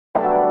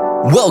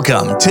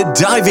Welcome to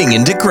Diving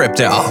into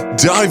Crypto,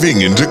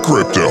 Diving into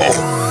Crypto.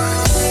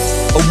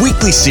 a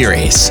weekly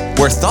series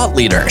where thought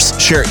leaders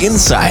share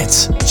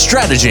insights,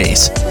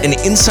 strategies, and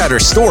insider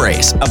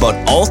stories about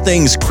all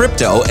things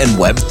crypto and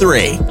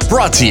Web3.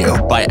 Brought to you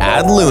by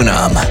Ad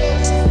Lunam.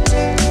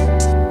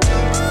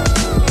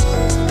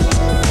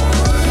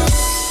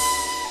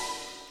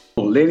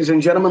 Ladies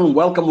and gentlemen,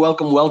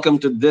 welcome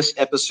to this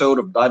episode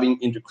of Diving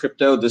into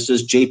Crypto. This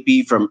is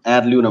JP from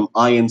Ad Lunam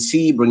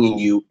INC, bringing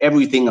you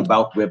everything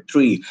about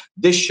Web3.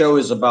 This show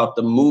is about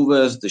the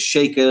movers, the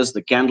shakers,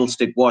 the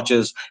candlestick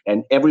watchers,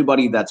 and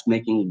everybody that's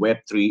making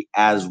Web3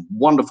 as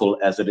wonderful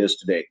as it is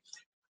today.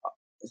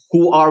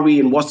 Who are we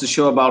and what's the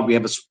show about? We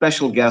have a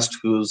special guest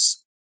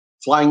who's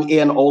flying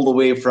in all the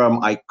way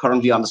from, I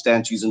currently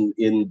understand she's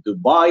in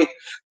Dubai,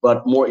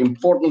 but more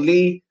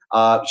importantly,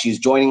 she's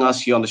joining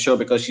us here on the show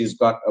because she's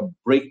got a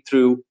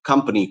breakthrough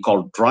company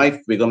called DRIFE.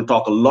 We're going to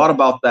talk a lot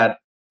about that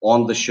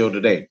on the show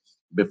today.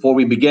 Before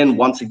we begin,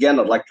 once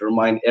again, I'd like to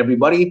remind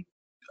everybody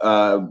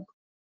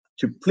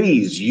to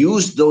please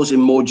use those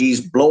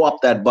emojis, blow up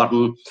that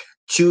button,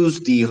 choose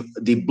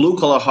the blue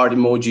color heart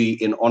emoji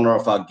in honor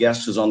of our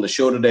guest who's on the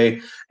show today,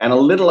 and a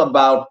little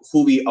about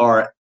who we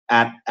are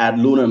at Ad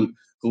Lunam,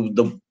 who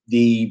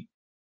the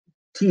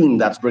team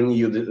that's bringing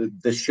you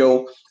the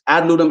show.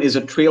 Ad Lunam is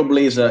a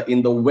trailblazer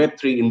in the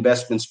Web3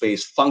 investment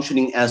space,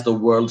 functioning as the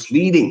world's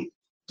leading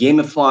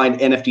gamified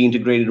NFT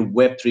integrated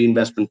Web3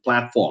 investment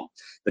platform.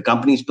 The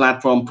company's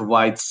platform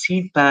provides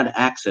seed pad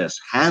access,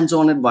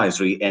 hands-on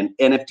advisory, and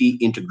NFT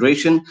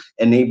integration,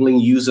 enabling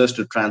users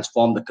to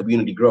transform the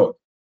community growth.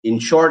 In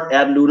short,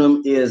 Ad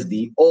Lunam is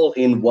the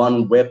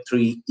all-in-one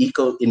Web3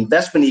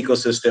 investment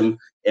ecosystem,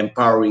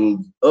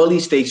 empowering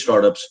early-stage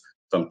startups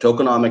from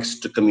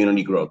tokenomics to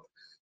community growth.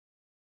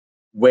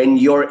 When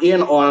you're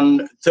in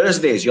on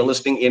Thursdays, you're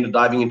listening in to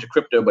Diving into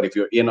Crypto, but if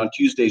you're in on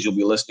Tuesdays, you'll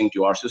be listening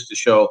to our sister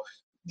show,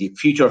 The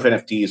Future of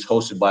NFTs,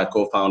 hosted by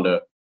co-founder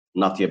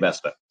Nathya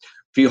Besta.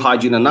 Few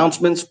hygiene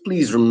announcements.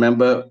 Please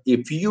remember,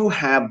 if you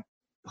have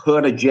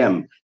heard a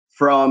gem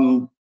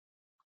from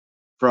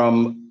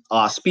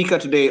our speaker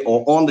today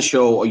or on the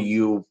show, or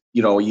you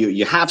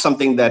have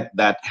something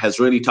that has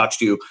really touched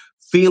you,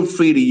 feel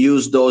free to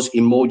use those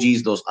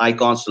emojis, those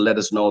icons to let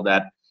us know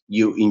that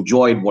you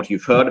enjoyed what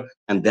you've heard.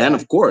 And then,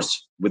 of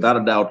course, without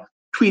a doubt,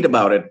 tweet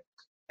about it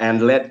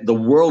and let the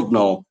world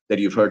know that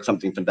you've heard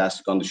something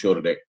fantastic on the show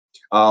today.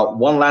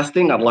 One last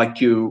thing, I'd like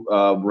to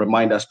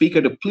remind our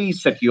speaker to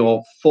please set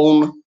your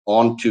phone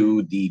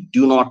onto the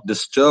do not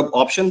disturb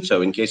option.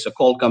 So in case a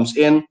call comes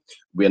in,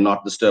 we're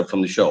not disturbed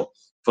from the show.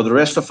 For the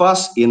rest of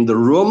us in the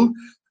room,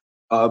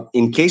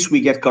 in case we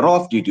get cut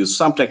off due to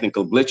some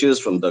technical glitches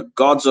from the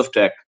gods of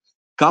tech,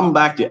 come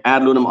back to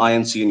Ad Lunam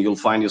INC and you'll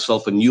find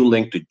yourself a new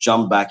link to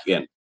jump back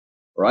in.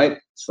 Right?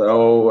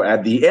 So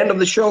at the end of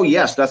the show,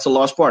 yes, that's the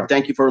last part.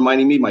 Thank you for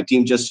reminding me. My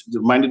team just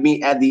reminded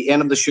me. At the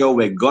end of the show,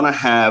 we're going to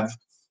have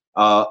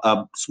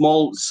a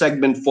small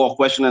segment for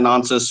question and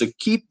answers. So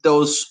keep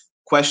those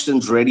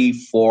questions ready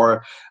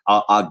for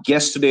our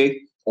guest today,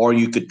 or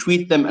you could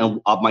tweet them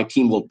and my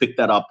team will pick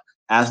that up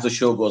as the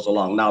show goes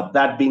along. Now,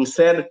 that being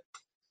said,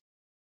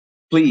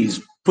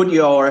 please put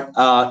your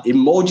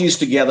emojis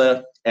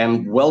together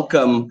and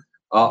welcome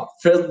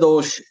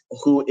Firdosh,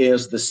 who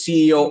is the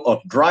CEO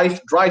of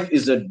DRIFE. DRIFE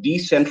is a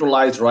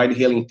decentralized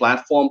ride-hailing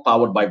platform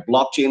powered by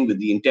blockchain with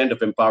the intent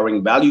of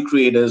empowering value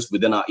creators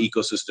within our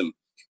ecosystem.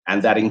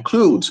 And that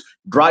includes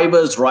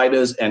drivers,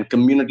 riders, and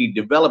community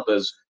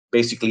developers,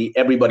 basically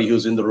everybody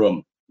who's in the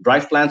room.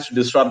 DRIFE plans to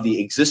disrupt the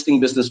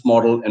existing business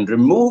model and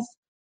remove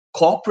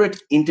corporate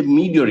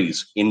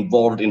intermediaries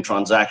involved in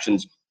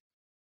transactions.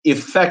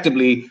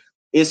 Effectively,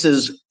 this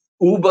is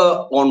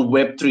Uber on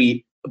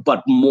Web3,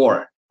 but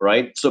more,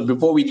 right? So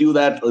before we do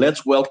that,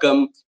 let's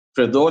welcome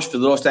Firdosh.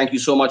 Firdosh, thank you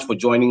so much for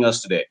joining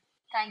us today.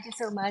 Thank you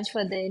so much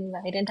for the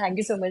invite, and thank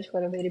you so much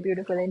for a very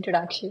beautiful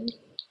introduction.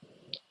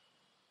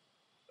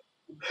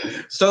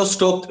 So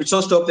stoked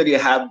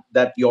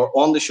that you're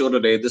on the show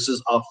today. This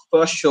is our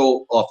first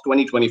show of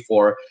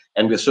 2024,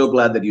 and we're so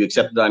glad that you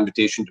accepted our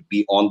invitation to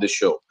be on this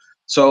show.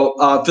 So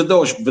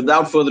Firdosh,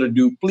 without further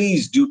ado,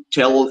 please do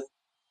tell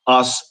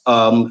us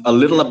a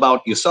little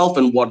about yourself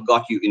and what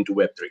got you into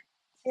Web3.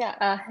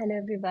 Yeah, hello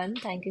everyone.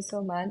 Thank you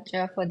so much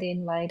for the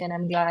invite, and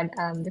I'm glad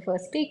I'm the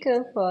first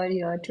speaker for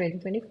your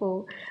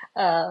 2024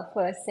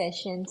 first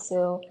session.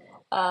 So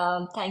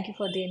thank you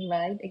for the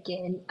invite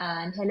again,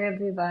 and hello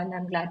everyone.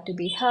 I'm glad to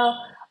be here.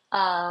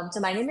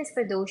 So my name is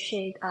Firdosh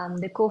Sheikh. I'm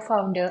the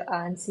co-founder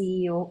and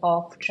CEO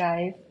of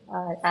DRIFE.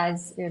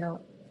 As you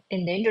know,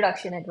 in the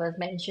introduction, it was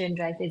mentioned,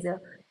 DRIFE is a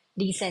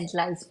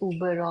decentralized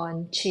Uber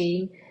on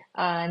chain.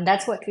 And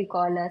that's what we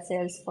call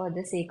ourselves for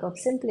the sake of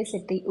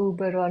simplicity,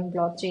 Uber on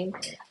blockchain.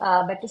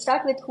 But to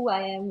start with who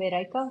I am, where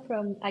I come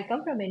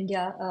from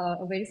India,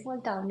 a very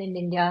small town in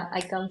India. I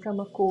come from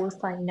a core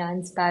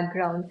finance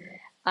background.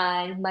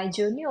 And my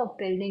journey of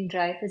building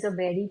DRIFE is a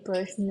very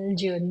personal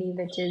journey,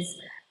 which is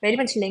very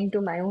much linked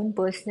to my own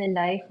personal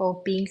life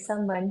of being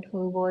someone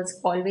who was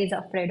always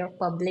afraid of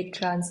public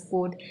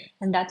transport.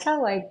 And that's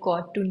how I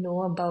got to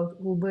know about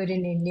Uber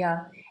in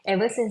India.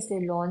 ever since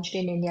they launched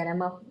in India.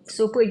 I'm a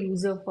super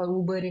user for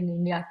Uber in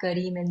India,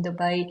 Kareem in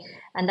Dubai,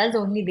 and that's the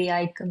only way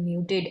I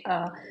commuted.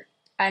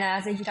 And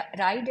as a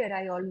rider,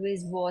 I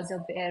always was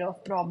aware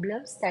of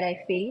problems that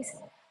I face.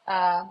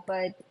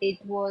 But it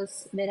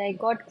was when I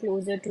got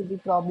closer to the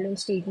problem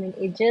statement,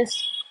 it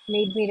just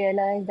made me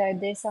realize that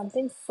there's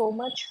something so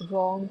much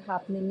wrong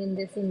happening in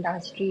this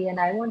industry, and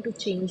I want to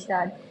change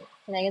that.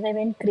 And I guess I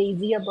went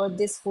crazy about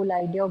this whole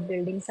idea of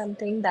building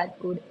something that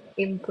could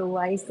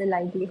improvise the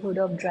livelihood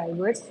of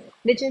drivers,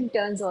 which in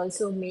turns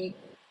also make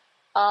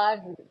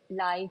our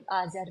life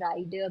as a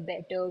rider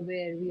better,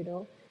 where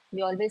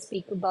we always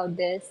speak about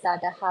this,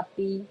 that a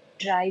happy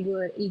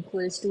driver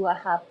equals to a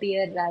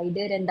happier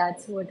rider, and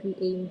that's what we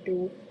aim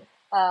to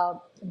uh,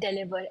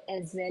 deliver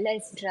as well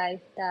as drive,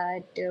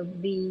 that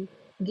we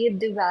give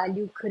the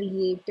value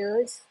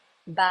creators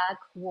back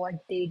what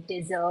they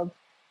deserve.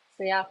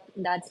 So yeah,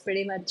 that's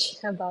pretty much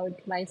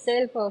about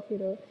myself, of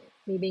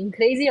me being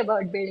crazy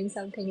about building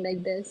something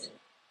like this.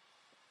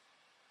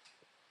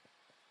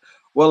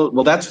 Well,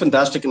 that's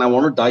fantastic, and I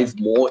want to dive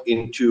more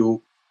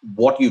into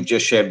what you've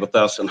just shared with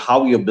us and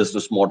how your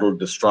business model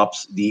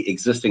disrupts the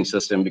existing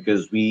system,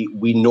 because we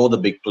know the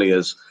big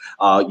players.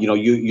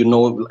 You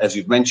know, as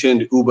you've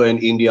mentioned, Uber in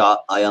India.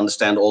 I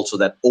understand also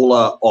that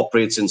Ola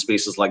operates in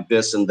spaces like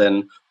this, and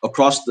then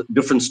across the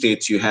different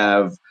states, you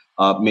have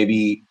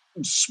maybe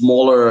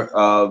smaller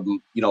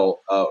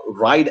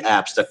ride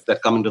apps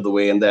that come into the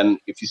way. And then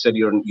if you said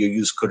you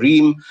use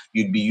Kareem,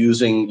 you'd be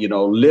using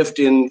Lyft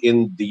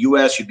in the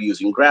US, you'd be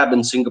using Grab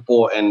in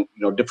Singapore, and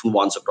different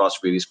ones across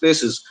various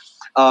places.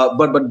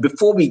 But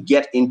before we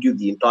get into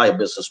the entire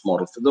business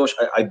model, for those,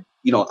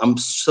 I'm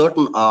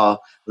certain our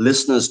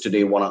listeners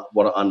today want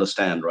to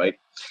understand, right?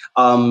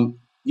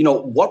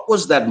 What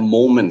was that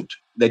moment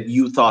that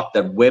you thought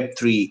that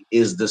Web3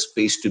 is the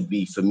space to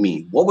be for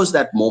me? What was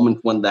that moment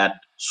when that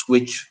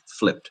switch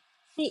flipped?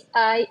 See,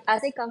 as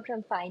I come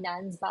from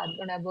finance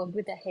background, I worked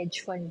with a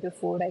hedge fund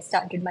before I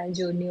started my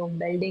journey of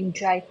building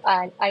DRIFE,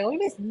 and I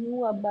always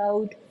knew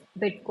about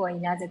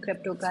Bitcoin as a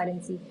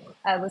cryptocurrency.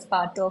 I was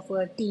part of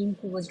a team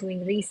who was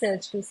doing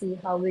research to see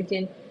how we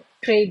can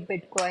trade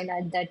Bitcoin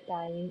at that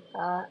time,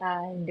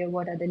 and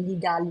what are the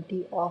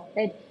legality of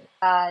it.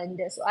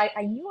 And so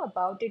I knew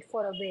about it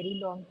for a very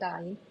long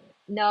time.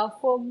 Now,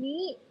 for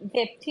me,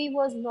 Web3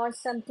 was not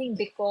something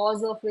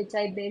because of which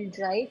I built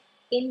Drive.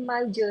 In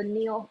my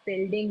journey of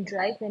building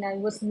Drive, when I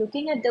was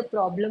looking at the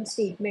problem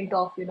statement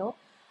of,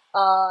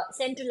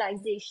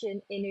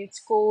 centralization in its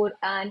core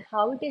and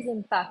how it is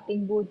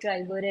impacting both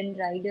driver and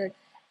rider.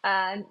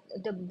 And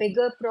the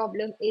bigger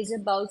problem is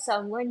about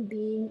someone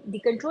being the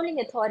controlling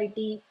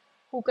authority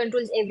who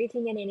controls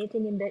everything and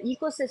anything in the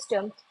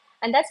ecosystem.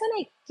 And that's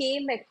when I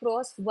came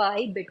across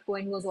why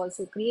Bitcoin was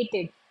also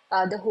created.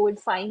 The whole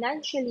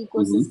financial Hmm.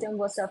 ecosystem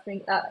was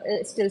suffering,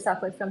 still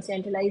suffers from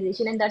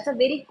centralization, and that's a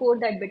very core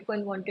that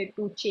Bitcoin wanted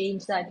to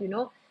change. That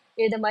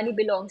if the money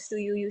belongs to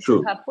you, you should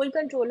True. have full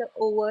control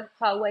over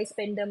how I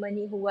spend the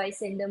money, who I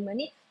send the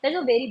money. That's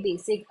a very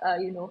basic,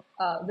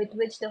 with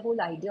which the whole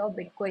idea of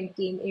Bitcoin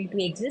came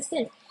into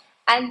existence.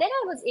 And then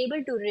I was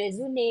able to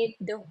resonate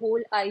the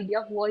whole idea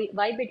of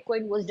why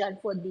Bitcoin was done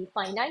for the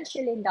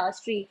financial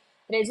industry,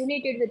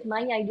 resonated with my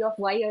idea of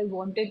why I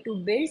wanted to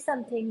build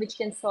something which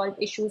can solve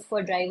issues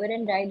for driver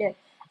and rider.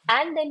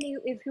 And then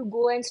if you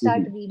go and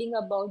start Hmm. reading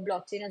about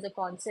blockchain as a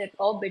concept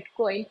or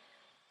Bitcoin,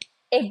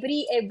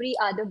 every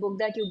other book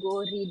that you go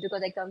read,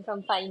 because I come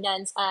from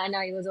finance and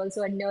I was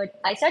also a nerd,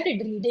 I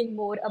started reading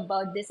more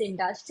about this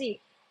industry.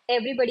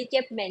 Everybody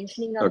kept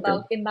mentioning Okay.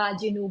 about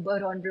Imagine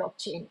Uber on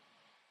blockchain,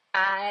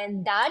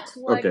 and that's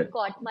what Okay.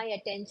 caught my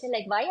attention.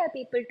 Like, why are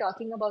people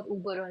talking about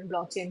Uber on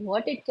blockchain?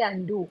 What it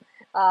can do?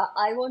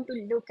 I want to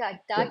look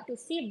at Yeah. that to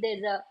see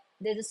if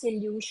there's a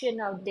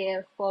solution out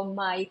there for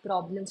my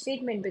problem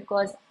statement.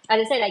 Because,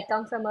 as I said, I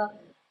come from a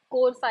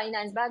core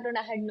finance background.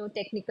 I had no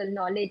technical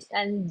knowledge,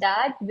 and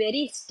that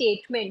very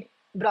statement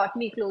brought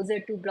me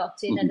closer to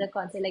blockchain as Hmm. a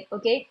concept. Like,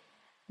 okay,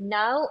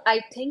 now I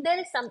think there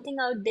is something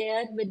out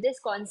there with this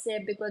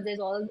concept, because there's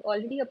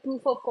already a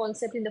proof of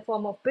concept in the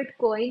form of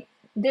Bitcoin.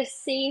 The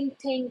same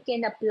thing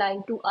can apply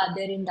to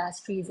other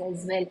industries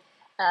as well.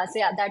 So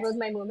yeah, that was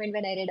my moment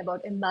when I read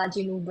about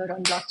Imagine Uber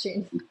on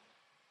blockchain.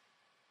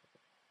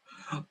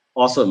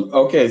 Awesome.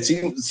 Okay.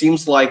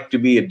 Seems like to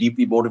be a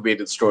deeply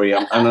motivated story.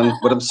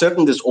 But I'm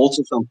certain there's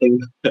also something.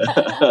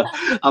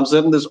 I'm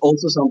certain there's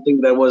also something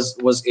that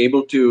was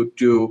able to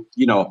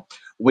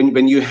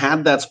when you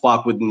had that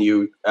spark within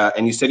you,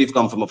 and you said you've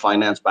come from a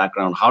finance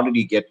background. How did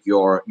you get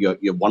your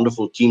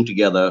wonderful team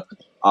together?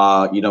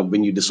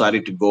 When you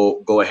decided to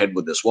go ahead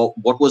with this,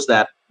 what was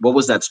that? What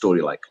was that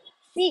story like?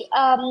 See,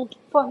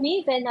 for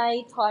me, when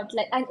I thought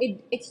like, and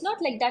it's not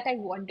like that I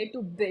wanted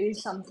to build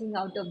something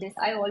out of this.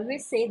 I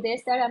always say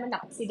this, that I'm an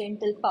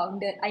accidental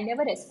founder. I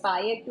never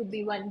aspired to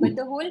be one, but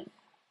the whole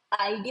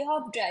idea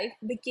of drive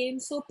became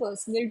so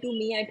personal to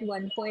me at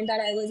one point that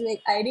I was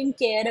like, I didn't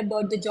care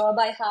about the job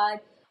I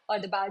had or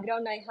the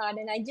background I had,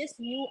 and I just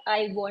knew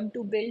I want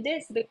to build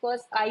this,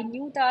 because I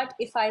knew that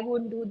if I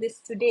won't do this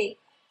today,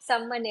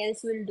 someone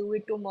else will do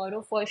it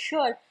tomorrow for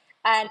sure.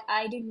 and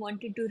I didn't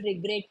wanted to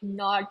regret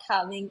not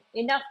having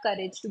enough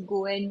courage to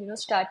go and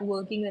start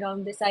working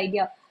around this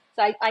idea.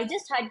 So I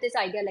just had this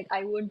idea like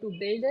I want to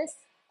build this,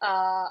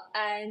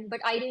 and but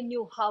I didn't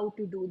know how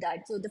to do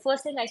that. So the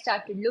first thing I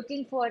started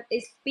looking for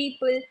is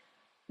people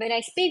when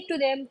I speak to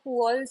them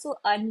who also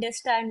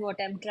understand what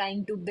I'm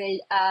trying to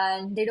build,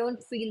 and they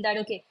don't feel that,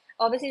 okay,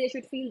 obviously they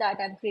should feel that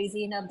I'm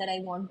crazy enough that I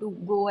want to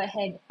go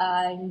ahead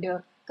and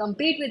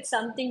compete with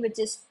something which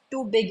is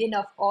too big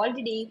enough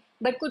already,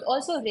 but could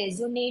also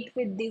resonate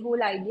with the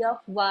whole idea of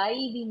why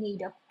we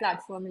need a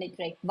platform,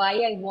 like why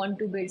I want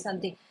to build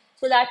something.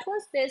 So that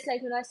was this,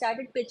 like, I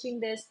started pitching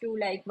this to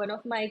like one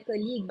of my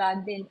colleague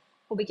back then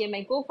who became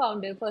my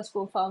co-founder, first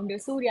co-founder,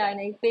 Surya,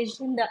 and I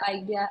pitched him the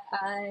idea,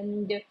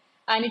 and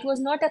it was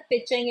not a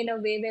pitching in a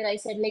way where I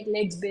said like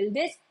let's build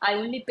this. I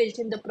only pitched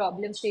him the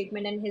problem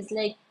statement, and he's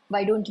like,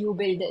 why don't you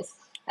build this?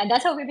 And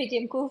that's how we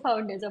became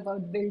co-founders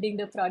about building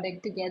the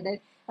product together.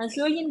 And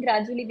slowly and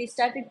gradually we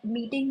started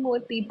meeting more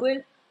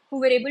people who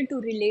were able to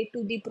relate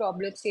to the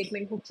problem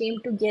statement, who came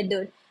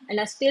together and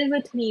are still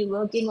with me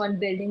working on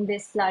building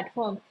this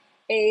platform.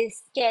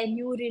 Is can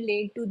you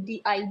relate to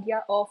the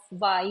idea of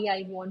why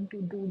I want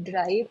to do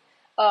Drive?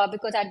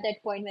 Because at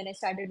that point when I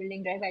started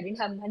building Drive, I didn't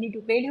have money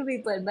to pay to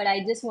people, but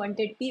I just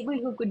wanted people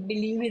who could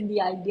believe in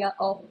the idea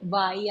of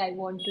why I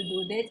want to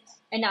do this.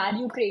 And are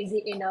you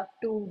crazy enough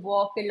to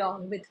walk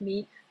along with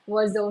me?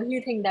 Was the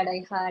only thing that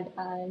I had.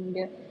 And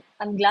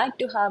I'm glad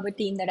to have a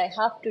team that I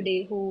have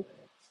today who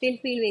still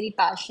feel very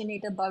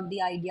passionate about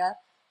the idea.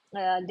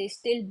 They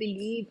still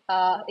believe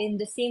in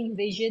the same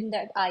vision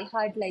that I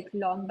had like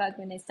long back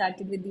when I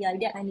started with the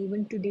idea. And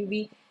even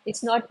today,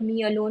 it's not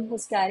me alone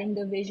who's carrying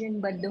the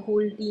vision, but the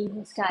whole team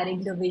who's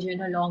carrying the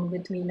vision along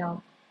with me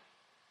now.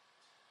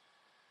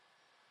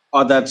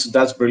 Oh,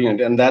 that's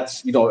brilliant, and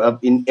that's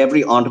in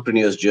every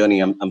entrepreneur's journey.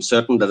 I'm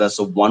certain that that's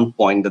the one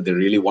point that they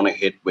really want to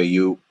hit, where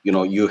you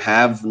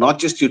have not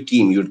just your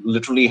team, you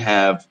literally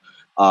have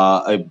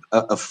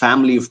a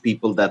family of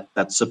people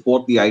that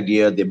support the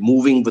idea. They're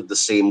moving with the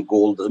same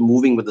goal, they're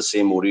moving with the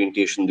same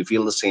orientation, they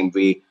feel the same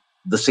way,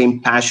 the same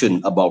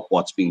passion about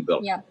what's being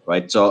built. Yeah,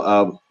 Right.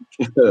 So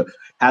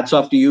hats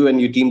off to you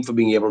and your team for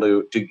being able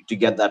to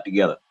get that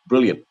together.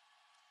 Brilliant.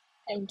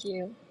 thank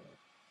you.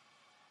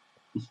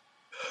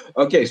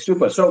 Okay,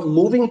 super. So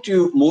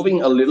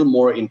moving a little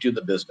more into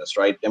the business,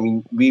 right? I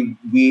mean,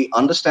 we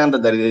understand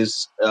that there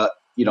is a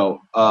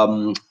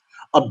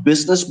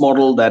business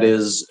model that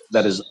is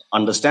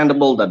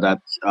understandable,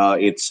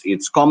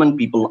 it's common.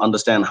 People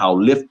understand how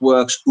Lyft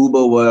works,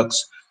 Uber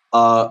works,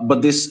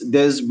 but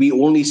there's we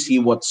only see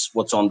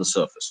what's on the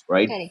surface,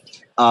 right?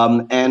 Correct.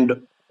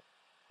 And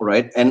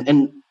right,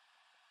 and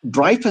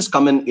DRIFE has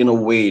come in a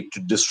way to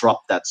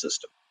disrupt that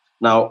system.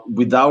 Now,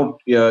 without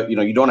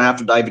you don't have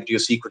to dive into your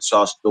secret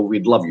sauce, though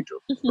we'd love you to,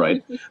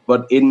 right?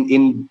 But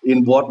in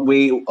what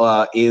way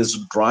is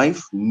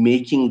DRIFE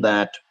making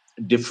that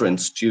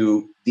difference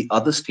to the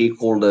other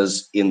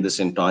stakeholders in this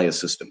entire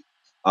system?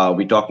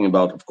 We're talking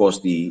about, of course,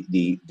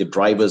 the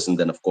drivers, and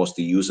then of course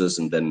the users,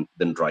 and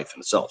then DRIFE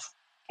itself.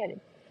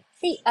 Correct.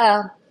 See,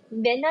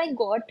 when I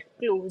got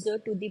closer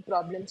to the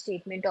problem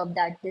statement of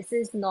that, this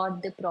is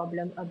not the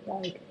problem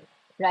about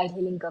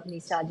ride-hailing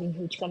companies charging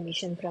huge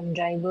commission from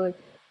driver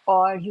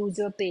or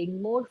user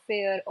paying more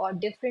fare or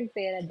different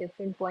fare at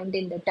different point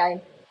in the time.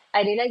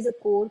 I realized the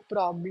core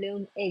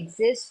problem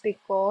exists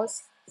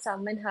because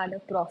someone had a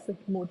profit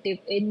motive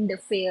in the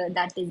fare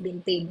that is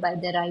being paid by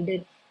the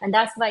rider, and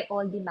that's why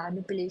all the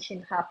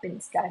manipulation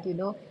happens. That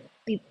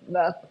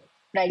people,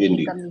 ride-hailing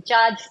Indeed. company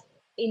charge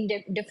in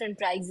different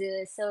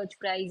prices. Search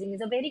pricing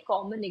is a very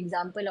common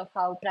example of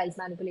how price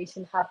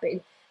manipulation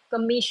happen.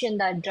 Commission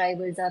that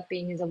drivers are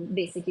paying is a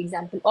basic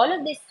example. All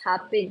of this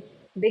happen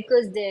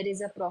because there is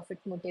a profit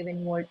motive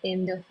involved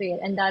in the fare,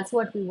 and that's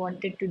what we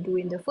wanted to do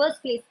in the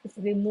first place, is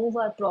remove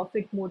our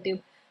profit motive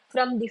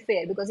from the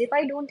fare. Because if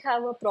I don't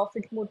have a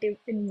profit motive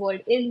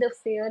involved in the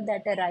fare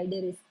that a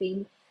rider is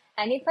paying,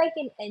 and if I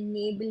can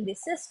enable the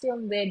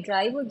system where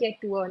driver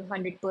get to earn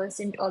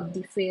 100% of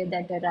the fare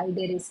that a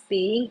rider is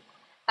paying,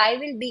 I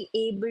will be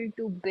able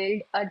to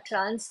build a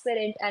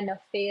transparent and a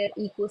fair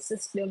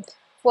ecosystem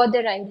for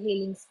the ride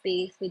hailing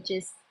space, which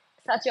is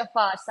such a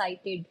far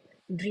sighted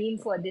dream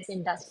for this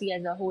industry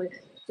as a whole.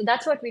 So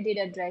that's what we did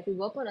at Drive. We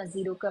work on a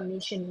zero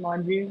commission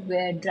model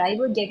where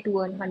driver get to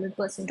earn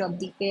 100% of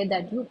the fare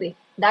that you pay.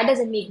 That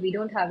doesn't make we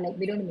don't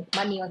make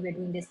money or we're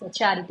doing this for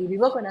charity. We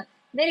work on a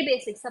very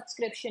basic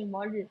subscription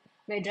model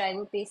where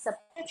driver pays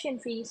subscription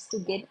fees to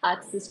get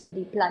access to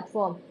the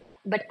platform.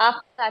 But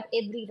after that,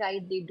 every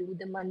ride they do,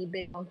 the money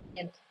belongs to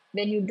them.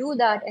 When you do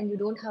that and you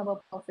don't have a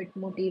profit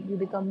motive, you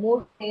become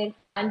more fair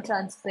and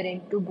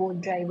transparent to both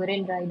driver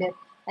and rider.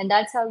 And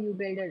that's how you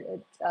build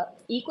a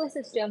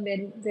ecosystem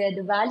where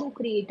the value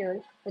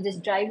creator, which is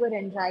driver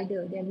and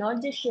rider, they're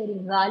not just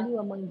sharing value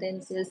among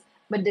themselves,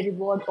 but the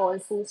reward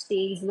also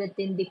stays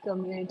within the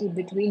community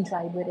between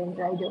driver and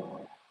rider.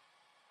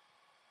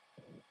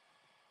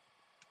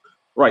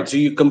 Right. So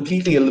you're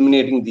completely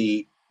eliminating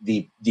the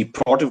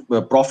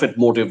profit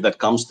motive that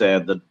comes there.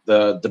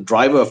 The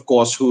driver, of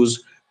course,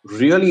 who's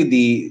really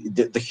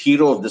the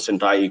hero of this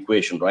entire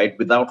equation, right?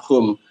 Without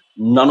whom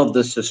none of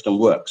this system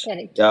works.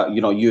 Correct.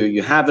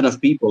 You have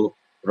enough people,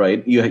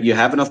 right? You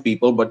have enough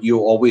people, but you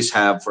always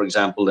have, for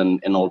example,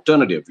 an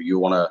alternative. You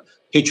want to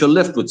hitch a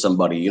lift with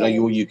somebody. You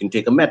Correct. can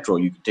take a metro,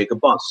 you can take a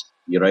bus,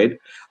 you right?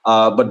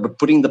 But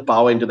putting the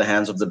power into the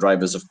hands of the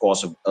drivers, of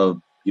course,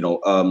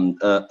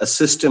 a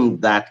system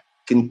that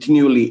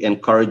continually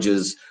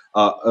encourages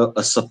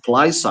a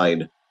supply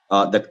side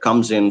that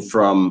comes in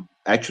from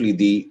actually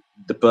the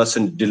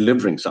person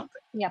delivering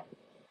something. Yeah.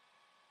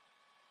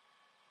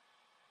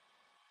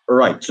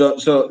 Right. So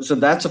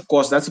that's of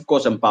course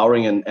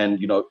empowering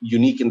and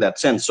unique in that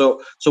sense.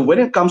 So when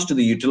it comes to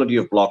the utility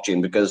of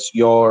blockchain, because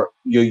you're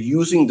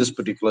using this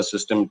particular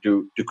system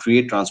to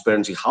create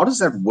transparency, how does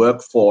that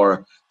work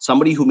for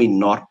somebody who may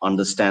not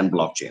understand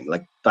blockchain?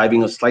 Like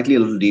diving a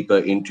little deeper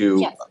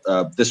into Yes.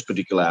 this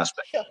particular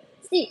aspect. Sure.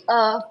 See,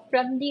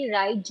 from the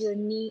ride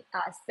journey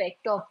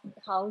aspect of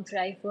how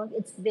Drive works,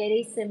 it's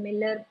very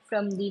similar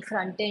from the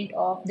front end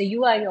of the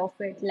UI of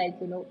it, like,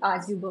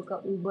 as you book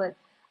a Uber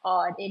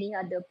or any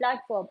other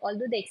platform.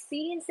 Although the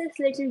experience is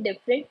little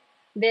different,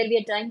 where we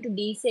are trying to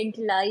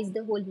decentralize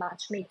the whole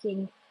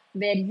matchmaking,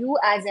 where you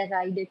as a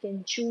rider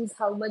can choose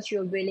how much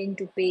you're willing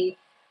to pay,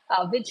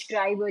 which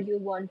driver you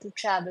want to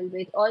travel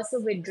with.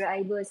 Also, with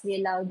drivers, we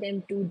allow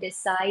them to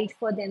decide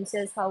for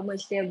themselves how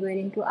much they're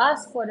willing to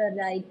ask for a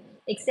ride,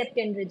 accept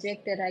and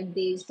reject a ride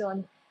based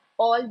on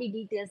all the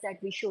details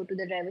that we show to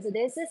the driver. So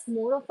there's this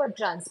more of a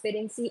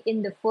transparency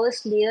in the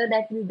first layer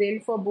that we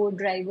build for both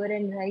driver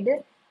and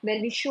rider,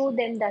 where we show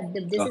them that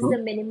this is Uh-huh. the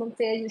minimum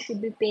fare you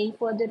should be paying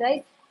for the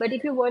ride. But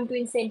if you want to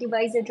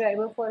incentivize the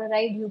driver for a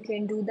ride, you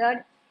can do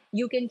that.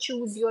 You can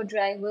choose your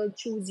driver,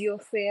 choose your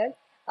fare.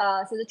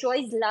 So the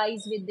choice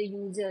lies with the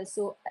user.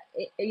 So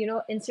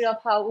instead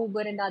of how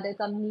Uber and other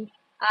company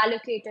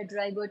allocate a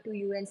driver to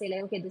you and say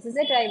like, okay, this is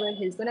a driver,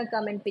 he's gonna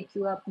come and pick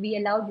you up. We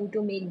allow you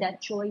to make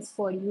that choice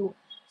for you.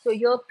 So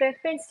your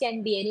preference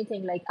can be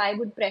anything. Like I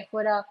would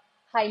prefer a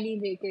highly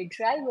rated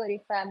driver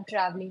if I'm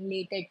traveling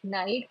late at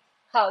night.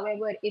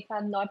 However, if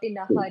I'm not in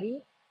a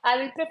hurry, I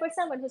will prefer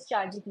someone who's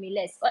charging me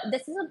less.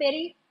 This is a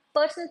very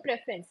personal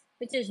preference,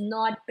 which is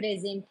not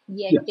present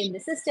yet Yes. in the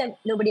system.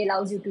 Nobody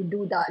allows you to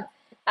do that.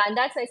 And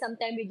that's why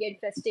sometimes we get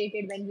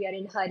frustrated when we are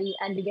in hurry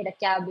and we get a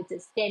cab which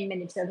is 10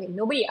 minutes away.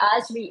 Nobody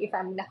asked me if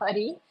I'm in a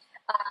hurry.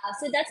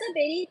 So that's a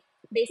very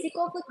basic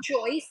of a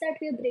choice that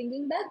we're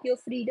bringing back, your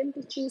freedom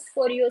to choose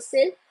for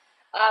yourself.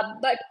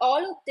 But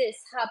all of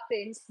this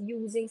happens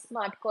using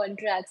smart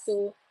contracts.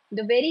 So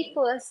the very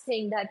first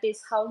thing that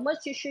is how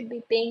much you should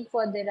be paying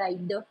for the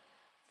ride. The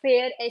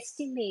fare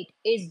estimate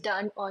is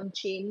done on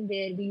chain,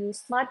 where we use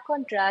smart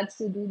contracts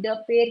to do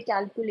the fare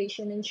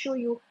calculation and show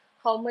you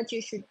how much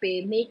you should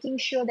pay, making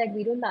sure that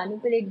we don't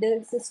manipulate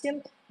the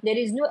system. There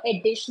is no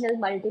additional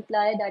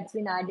multiplier that's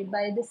been added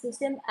by the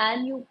system,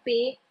 and you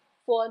pay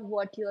for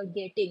what you're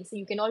getting. So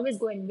you can always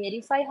go and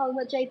verify how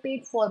much I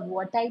paid for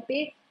what I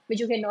paid,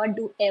 which you cannot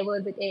do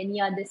ever with any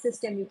other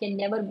system. You can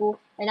never go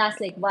and ask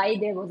like why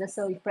there was a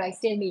surge price.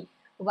 Tell me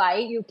why.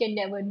 You can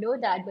never know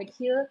that. But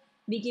here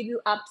we give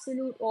you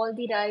absolute all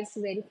the rights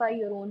to verify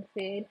your own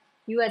fare.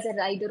 You as a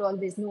rider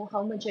always know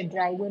how much a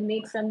driver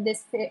made from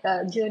this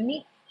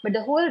journey. But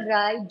the whole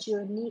ride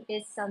journey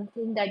is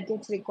something that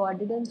gets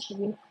recorded on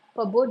chain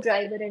for both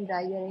driver and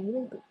rider and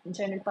even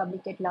general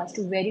public at large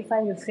to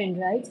verify different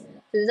rights. So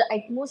there's the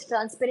utmost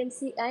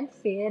transparency and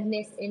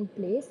fairness in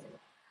place.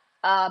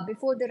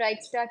 Before the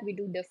ride start, we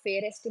do the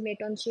fare estimate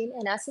on chain,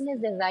 and as soon as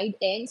the ride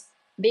ends,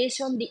 based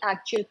on the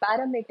actual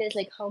parameters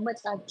like how much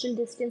actual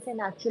distance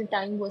and actual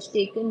time was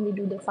taken, we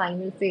do the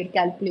final fare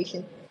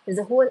calculation. There's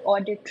a whole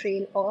audit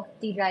trail of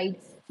the ride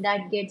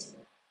that gets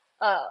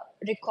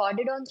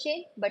recorded on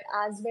chain, but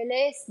as well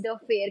as the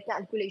fare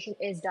calculation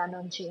is done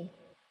on chain.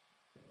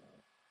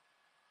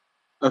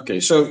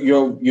 Okay, so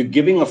you're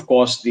giving, of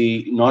course,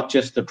 the not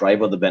just the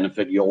driver the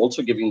benefit, you're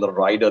also giving the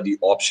rider the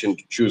option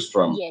to choose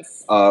from.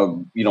 Yes.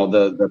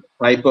 The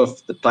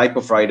type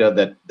of rider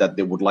that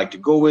they would like to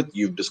go with.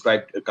 You've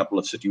described a couple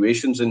of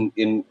situations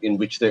in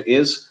which there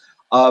is.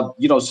 So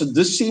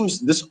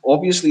this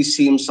obviously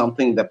seems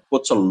something that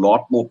puts a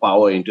lot more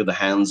power into the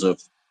hands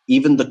of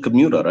even the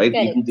commuter, right?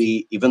 Even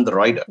Correct. the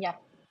rider. Yeah.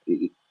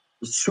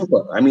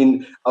 Super. I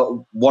mean,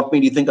 what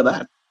made you think of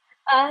that?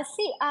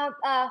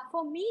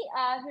 For me,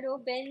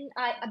 when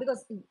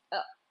because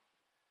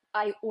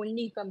I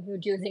only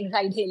compute using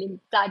ride hailing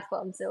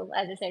platforms. So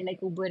as I said, like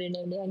Uber in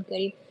India and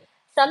Careem.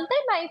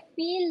 Sometimes I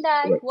feel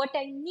that Right. what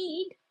I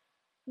need,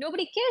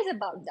 nobody cares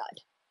about that.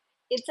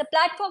 It's a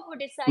platform who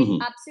decide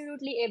Hmm.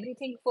 absolutely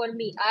everything for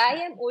me.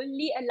 I am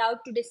only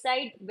allowed to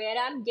decide where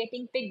I'm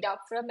getting picked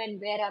up from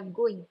and where I'm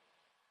going.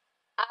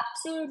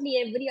 Absolutely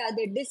every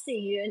other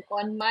decision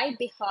on my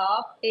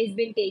behalf is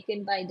been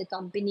taken by the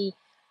company.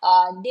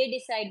 They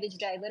decide which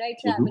driver I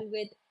Hmm. travel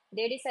with.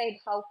 They decide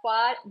how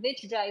far,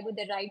 which driver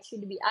the ride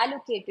should be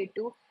allocated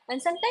to.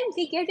 And sometimes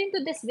we get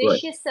into this Right.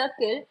 vicious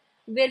circle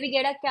where we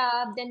get a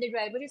cab, then the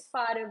driver is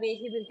far away,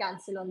 he will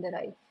cancel on the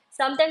ride.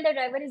 Sometimes the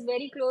driver is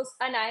very close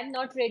and I am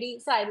not ready,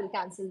 so I will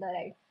cancel the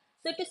ride.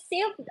 So to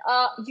save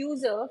a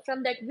user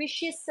from that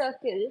vicious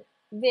circle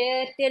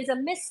where there's a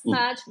Mhm.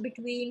 mismatch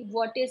between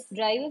what is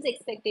driver's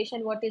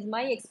expectation, what is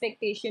my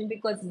expectation,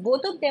 because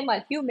both of them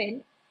are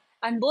human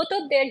and both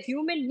of their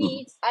human Mhm.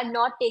 needs are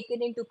not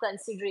taken into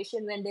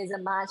consideration when there's a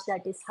match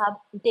that is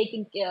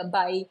taken care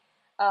by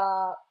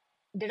uh,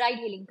 the ride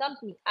hailing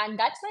company. And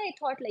that's why I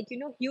thought, like,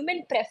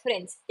 human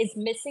preference is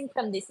missing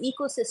from this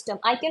ecosystem.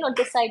 I cannot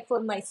decide for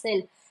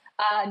myself.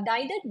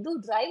 Neither do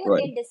driver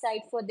Right. can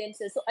decide for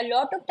themselves. So a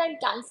lot of time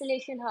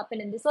cancellation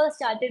happen, and this all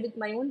started with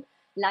my own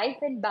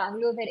life in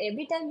Bangalore, where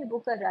every time you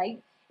book a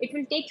ride, it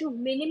will take you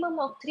minimum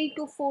of 3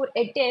 to 4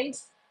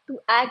 attempts to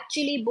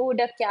actually board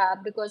a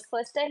cab, because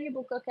first time you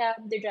book a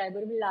cab, the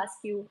driver will ask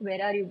you,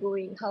 where are you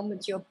going, how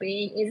much you're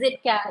paying, is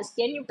it cash,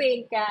 can you pay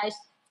in cash?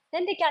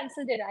 Then they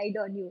cancel the ride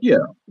on you,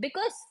 Yeah.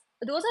 because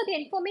those are the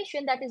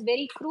information that is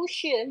very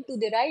crucial to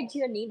the ride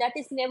journey that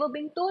is never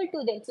been told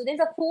to them. So there's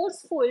a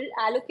forceful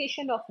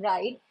allocation of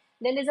ride,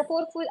 then there's a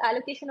forceful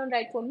allocation on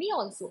ride for me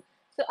also.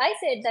 So I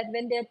said that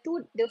when there are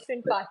two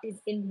different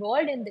parties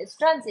involved in this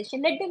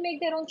transition, let them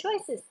make their own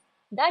choices.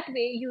 That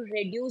way you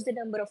reduce the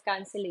number of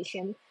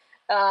cancellation.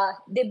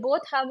 They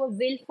both have a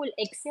willful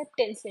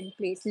acceptance in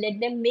place. Let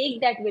them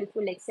make that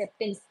willful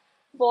acceptance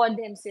for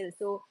themselves.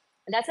 So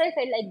that's why I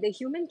felt like the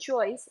human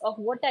choice of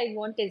what I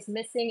want is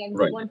missing, and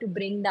we Right. want to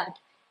bring that.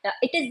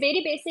 It is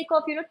very basic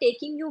of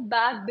taking you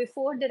back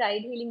before the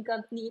ride hailing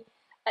company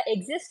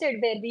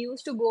existed, where we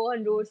used to go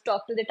on roads,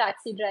 talk to the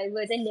taxi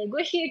drivers, and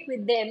negotiate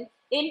with them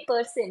in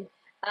person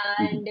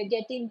Mhm. and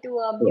get into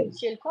a Right.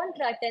 mutual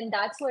contract. And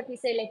that's what we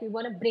say, like, we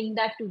want to bring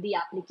that to the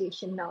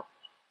application now.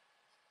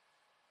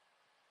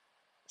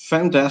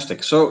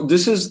 Fantastic. So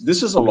this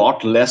is a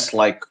lot less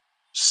like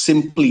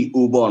simply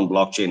Uber on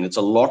blockchain. It's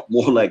a lot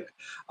more like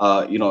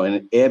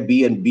an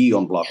Airbnb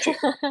on blockchain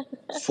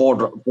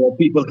for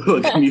people who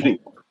are commuting.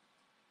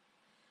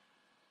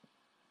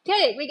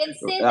 Okay, we can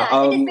say Uh, that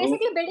it is Um,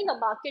 basically building a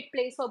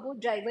marketplace for both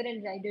driver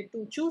and rider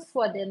to choose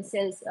for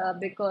themselves,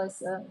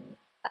 because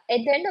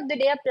at the end of the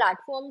day, a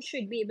platform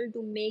should be able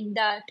to make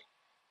that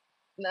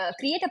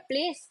create a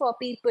place for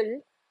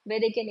people where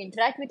they can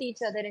interact with each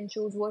other and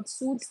choose what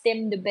suits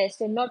them the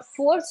best, and not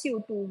force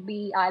you to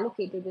be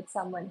allocated with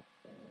someone.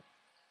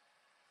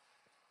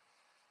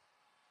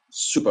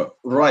 Super.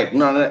 Right.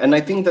 No, no, and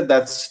I think that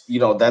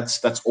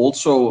that's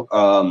also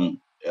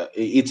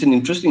it's an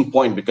interesting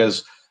point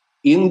because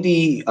in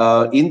the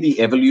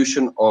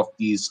evolution of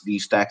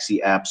these taxi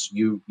apps,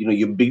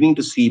 you're beginning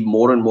to see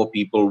more and more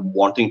people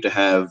wanting to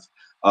have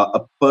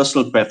a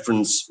personal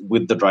preference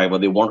with the driver.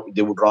 They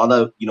would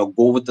rather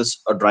go with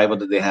a driver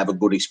that they have a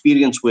good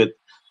experience with.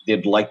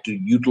 They'd like to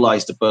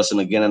utilize the person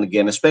again and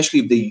again, especially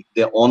if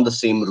they're on the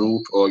same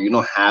route or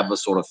have a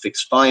sort of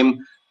fixed time.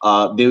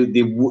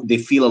 They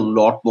feel a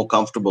lot more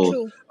comfortable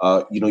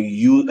True.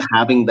 you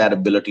having that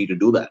ability to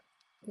do that.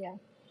 Yeah.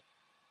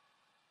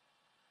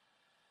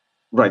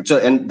 Right. So,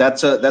 and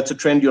that's a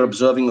trend you're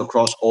observing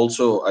across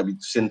also, I mean,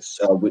 since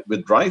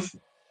with drive.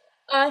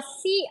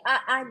 See,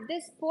 at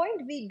this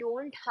point, we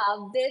don't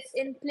have this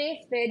in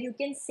place where you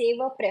can save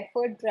a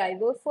preferred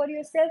driver for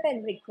yourself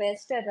and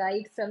request a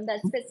ride from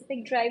that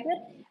specific driver.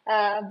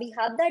 We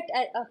have that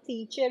a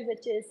feature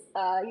which is,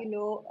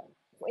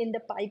 in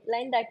the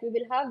pipeline that we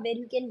will have, where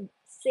you can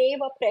save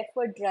a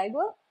preferred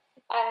driver.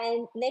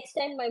 And next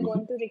time I Mhm.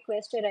 want to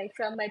request a ride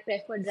from my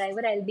preferred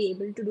driver, I'll be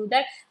able to do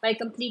that. I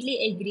completely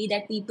agree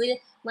that people,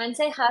 once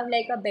I have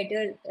like a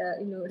better,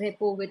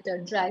 repo with a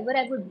driver,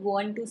 I would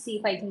want to see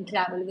if I can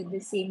travel with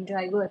the same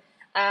driver.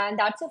 And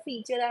that's a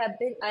feature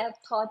I have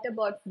thought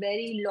about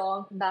very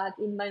long back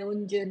in my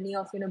own journey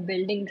of,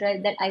 building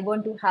drive, that I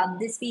want to have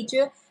this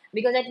feature,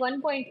 because at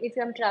one point, if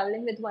I'm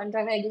traveling with one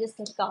driver, I just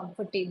get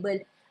comfortable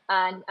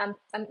and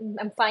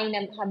I'm fine.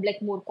 Have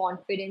like more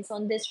confidence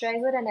on this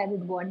driver, and I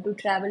would want to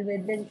travel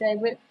with this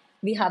driver.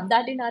 We have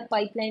that in our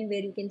pipeline where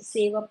you can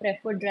save a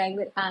preferred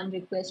driver and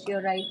request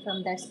your ride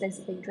from that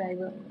specific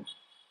driver.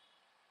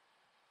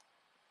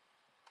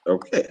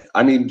 Okay.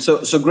 I mean,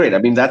 so great. I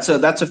mean, that's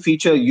a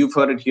feature you've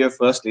heard it here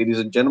first, ladies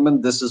and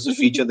gentlemen. This is a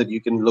feature that you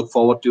can look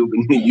forward to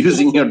when you're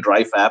using your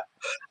Drive app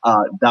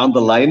down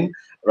the line,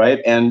 right?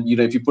 And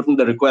if you put in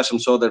the request, I'm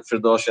sure that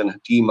Firdosh and her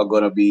team are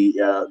going to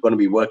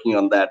be working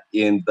on that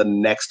in the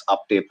next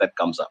update that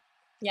comes up.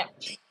 Yeah.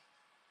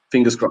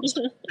 Fingers crossed.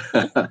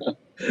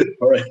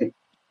 All right.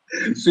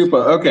 Super.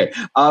 Okay.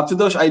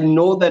 Fidosh, I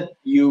know that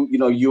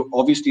you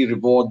obviously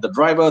reward the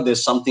driver.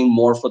 There's something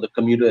more for the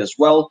commuter as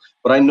well.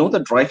 But I know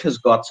that Drive has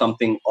got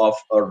something of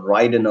a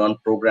ride and earn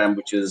program,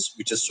 which is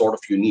sort of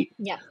unique.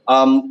 Yeah.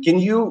 Can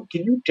you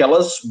tell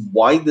us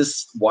why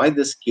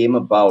this came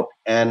about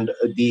and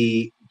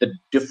the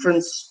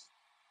difference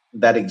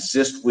that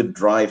exists with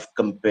Drive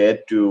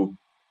compared to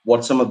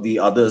what some of the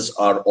others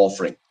are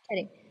offering?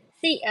 Correct.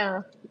 See,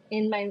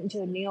 in my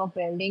journey of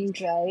building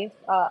Drive,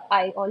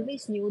 I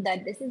always knew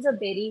that this is a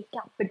very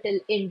capital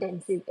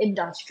intensive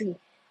industry.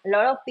 A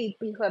lot of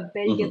people who have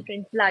built Mhm.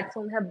 different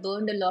platforms have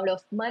burned a lot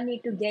of money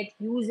to get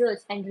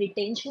users, and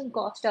retention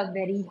costs are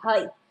very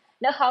high.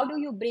 Now, how do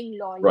you bring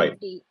Right.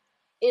 loyalty?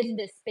 in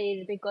this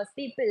space because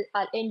people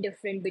are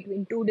indifferent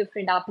between two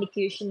different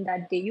applications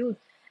that they use,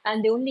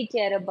 and they only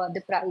care about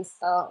the price,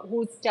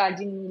 who's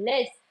charging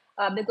less,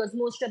 because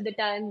most of the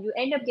time you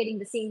end up getting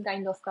the same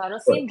kind of car or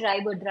Right. same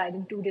driver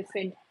driving two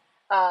different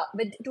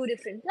with two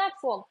different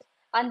platforms.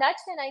 And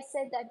that's when I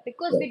said that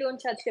because we Right.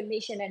 don't charge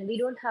commission and we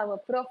don't have a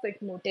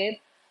profit motive,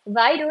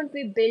 why don't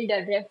we build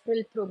a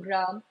referral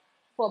program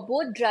for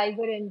both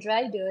driver and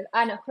rider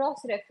and a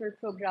cross referral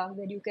program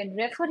where you can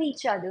refer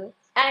each other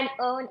and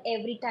earn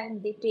every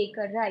time they take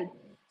a ride.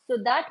 So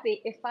that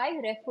way, if I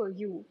refer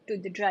you to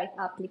the Drive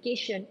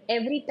application,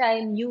 every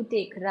time you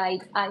take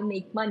ride, I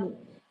make money.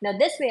 Now,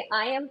 this way,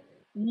 I am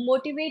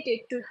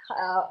motivated to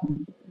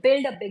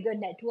build a bigger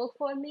network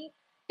for me,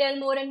 tell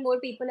more and more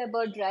people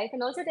about Drive,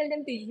 and also tell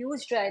them to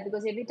use Drive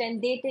because every time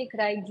they take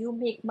ride, you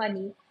make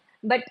money.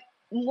 But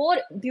more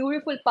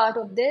beautiful part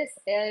of this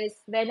is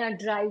when a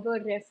driver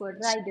refer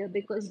rider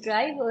because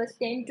drivers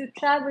tend to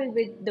travel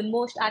with the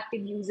most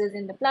active users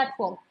in the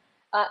platform,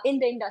 in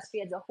the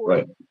industry as a whole.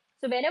 Right.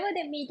 So whenever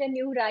they meet a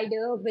new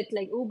rider with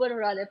like Uber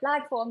or other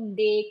platform,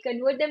 they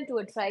convert them to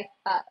a Drive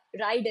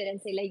rider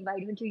and say like, why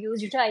don't you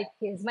use Drive?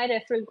 Here's my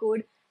referral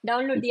code.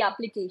 Download the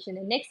application,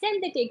 and next time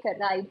they take a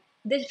ride,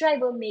 this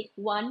driver make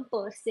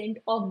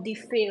 1% of the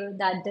fare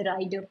that the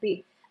rider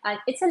paid. And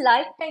it's a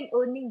lifetime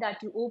earning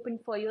that you open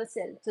for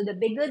yourself. So the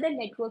bigger the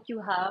network you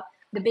have,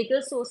 the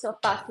bigger source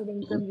of passive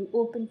income you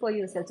open for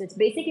yourself. So it's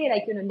basically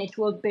like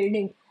network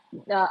building,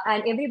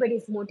 and everybody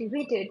is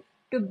motivated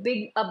to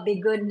build a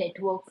bigger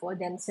network for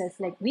themselves.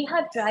 Like we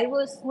have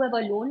drivers who have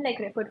alone like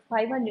referred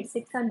 500,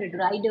 600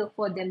 rider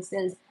for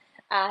themselves,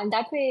 and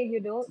that way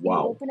you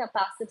Wow. open a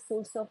passive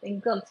source of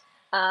income.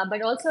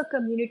 But also a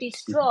community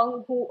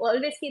strong who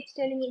always keeps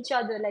telling each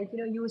other like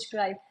use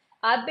Drive.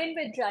 I've been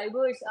with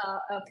drivers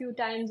a few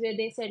times where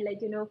they said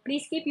like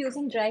please keep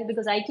using Drive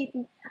because I keep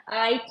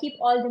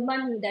all the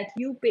money that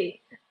you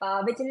pay,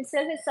 which in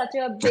itself is such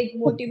a big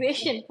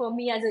motivation for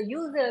me as a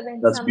user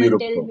when That's someone tell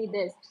beautiful. me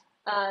this.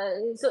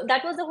 So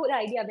that was the whole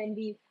idea when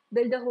we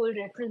built the whole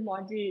referral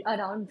model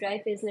around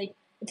Drive. Is like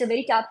it's a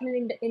very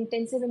capital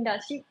intensive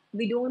industry.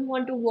 We don't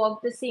want to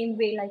walk the same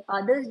way like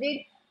others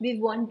did. We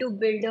want to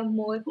build a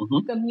more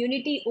Mhm.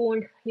 community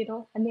owned,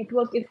 a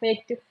network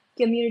effect,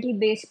 community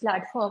based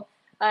platform,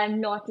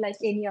 and not like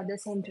any other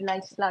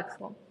centralized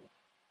platform.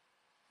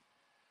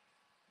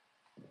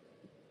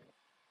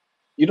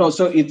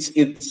 So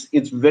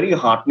it's very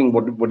heartening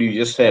what you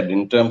just said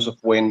in terms of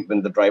when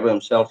the driver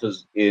himself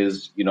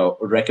is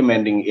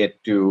recommending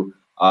it to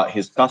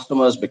his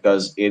customers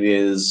because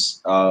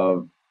it's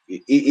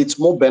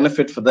more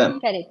benefit for them.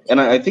 Correct. And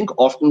I think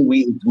often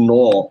we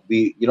ignore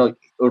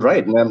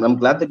right. And I'm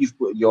glad that you've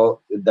put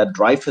that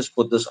Drive has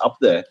put this up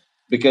there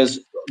because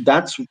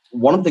that's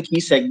one of the key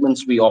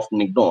segments we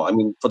often ignore. I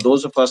mean, for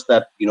those of us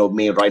that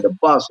may ride a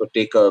bus or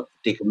take a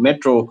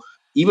metro,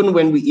 even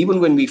when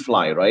we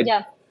fly, right?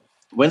 Yeah.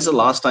 When's the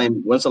last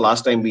time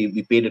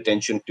we paid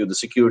attention to the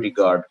security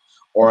guard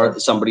or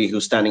somebody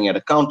who's standing at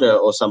a counter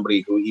or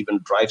somebody who even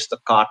drives the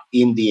cart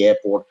in the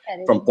airport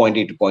Correct. from point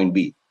A to point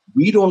B?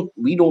 We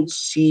don't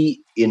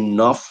see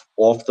enough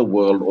of the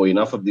world or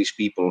enough of these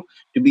people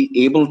to be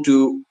able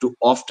to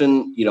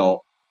often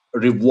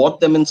reward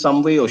them in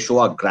some way or show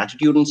our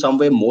gratitude in some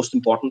way, most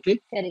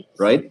importantly, Correct.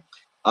 right?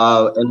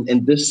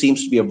 And this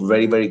seems to be a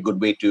very, very good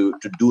way to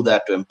do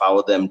that, to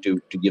empower them, to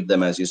give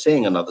them, as you're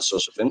saying, another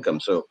source of income.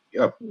 So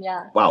yeah.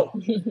 Yeah. Wow.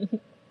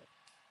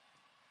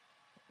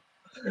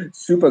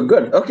 Super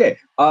good. Okay.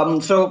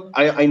 So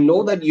I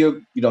know that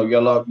you're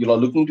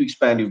looking to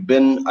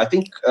expand. I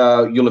think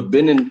you'll have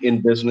been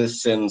in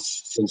business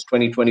since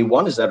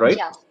 2021. Is that right?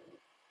 Yeah.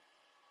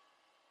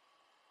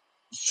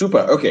 Super.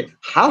 Okay.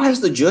 How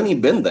has the journey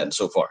been then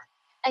so far?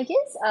 I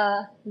guess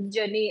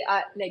journey,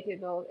 like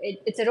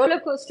it's a roller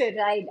coaster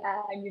ride,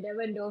 and you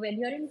never know when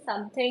you're in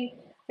something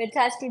which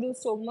has to do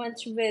so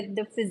much with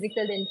the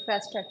physical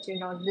infrastructure,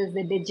 not just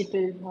the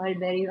digital world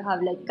where you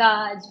have like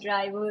cars,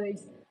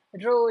 drivers,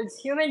 roads,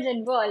 humans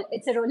involved.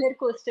 It's a roller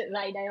coaster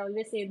ride. I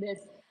always say this.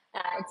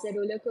 It's a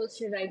roller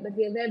coaster ride, but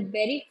we were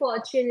very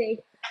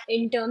fortunate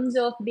in terms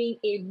of being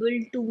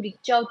able to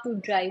reach out to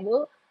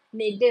driver,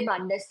 make them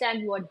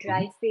understand what Mhm.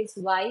 Drive is,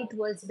 why it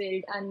was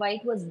built, and why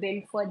it was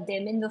built for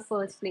them in the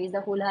first place.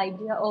 The whole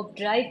idea of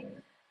Drive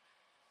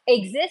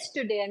exists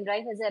today, and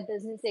Drive as a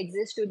business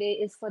exists today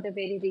is for the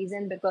very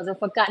reason because of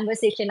a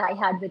conversation I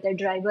had with a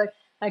driver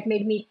that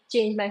made me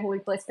change my whole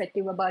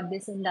perspective about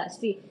this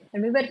industry.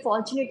 And we were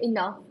fortunate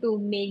enough to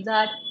make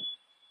that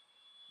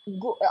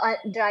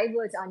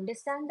drivers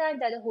understand that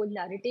the whole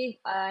narrative,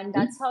 and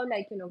that's how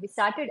like we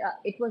started.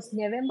 It was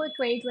November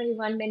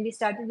 2021 when we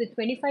started with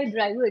 25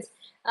 drivers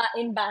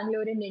in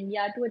Bangalore in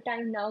India. To a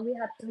time now we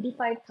have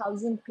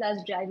 35,000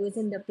 plus drivers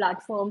in the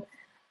platform,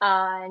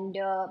 and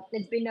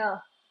it's been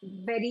a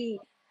very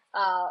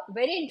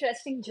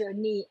interesting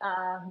journey,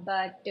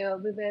 but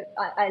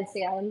I'll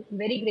say I'm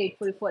very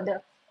grateful for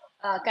the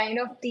kind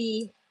of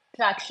the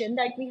traction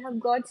that we have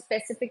got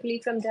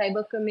specifically from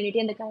driver community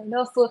and the kind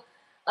of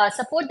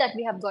support that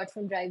we have got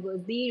from drivers,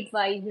 be it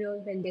by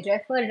when they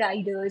refer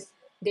riders,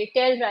 they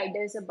tell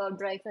riders about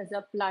Drive as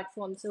a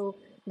platform. So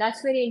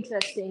that's very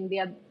interesting. We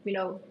have,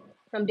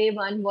 from day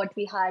one, what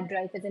we had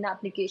Drive as an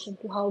application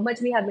to how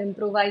much we have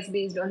improvised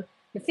based on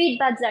the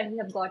feedbacks that we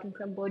have gotten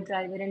from both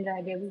driver and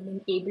rider. We've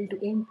been able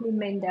to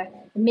implement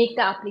that, make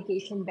the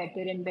application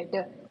better and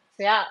better.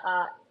 So yeah,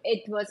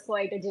 it was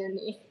quite a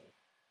journey.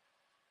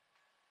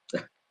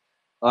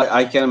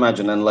 I can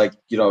imagine. And like,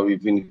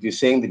 if you're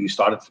saying that you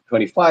started at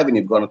 25 and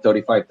you've gone to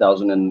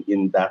 35,000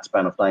 in that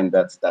span of time,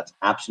 that's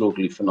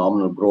absolutely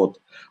phenomenal growth.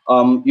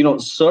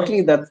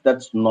 Certainly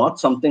that's not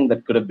something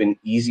that could have been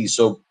easy.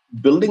 So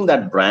building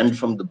that brand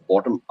from the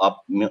bottom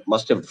up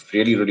must have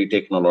really, really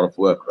taken a lot of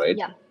work, right?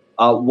 Yeah.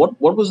 What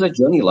was that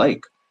journey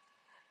like?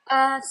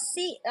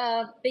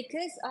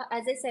 Because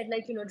as I said,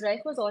 Drive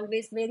was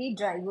always very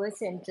driver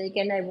centric,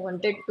 and I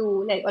wanted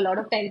to, like, a lot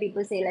of time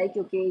people say, like,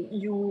 okay,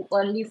 you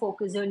only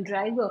focus on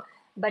driver,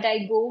 but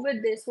I go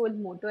with this whole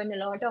motto, and a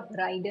lot of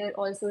rider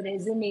also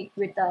resonate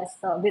with us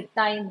with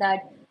time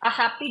that a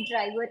happy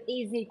driver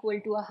is equal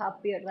to a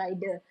happier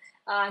rider.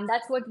 And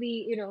that's what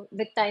we,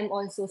 with time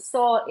also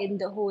saw in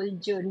the whole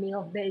journey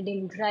of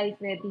building Drive,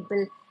 where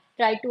people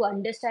try to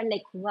understand,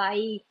 like,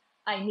 why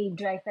I need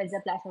Drive as a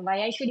platform,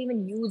 why I should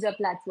even use a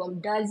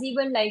platform. Does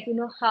even,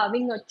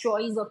 having a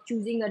choice of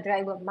choosing a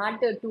driver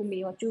matter to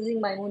me, or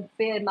choosing my own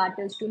fare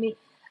matters to me?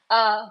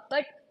 But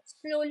Right.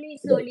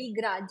 slowly,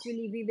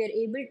 gradually, we were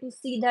able to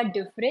see that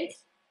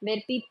difference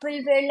where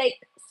people were like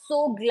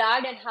so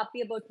glad and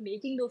happy about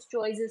making those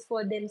choices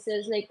for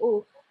themselves. Like,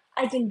 oh,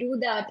 I can do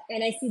that,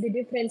 and I see the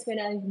difference when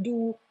I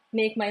do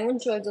make my own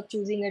choice of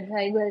choosing a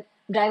driver.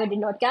 Driver did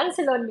not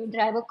cancel on me.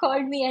 Driver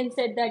called me and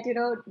said that,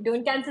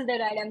 don't cancel the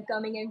ride. I'm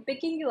coming and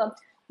picking you up.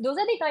 Those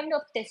are the kind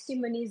of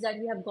testimonies that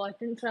we have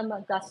gotten from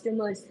our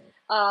customers,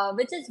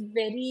 which is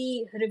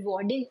very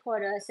rewarding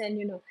for us.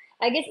 And,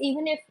 I guess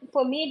even if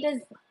for me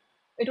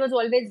it was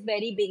always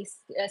very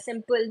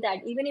simple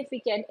that even if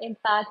we can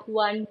impact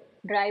one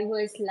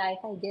driver's life,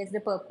 I guess the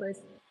purpose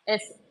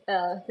is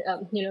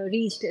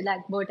reached,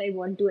 like what I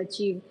want to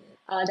achieve.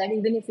 That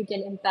even if we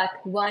can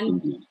impact one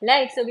Indeed.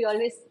 life, so we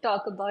always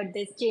talk about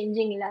this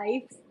changing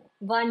lives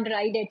one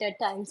ride at a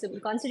time. So we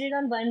concentrate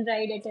on one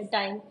ride at a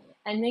time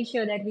and make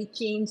sure that we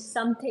change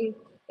something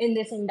in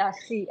this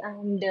industry.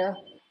 And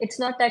it's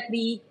not that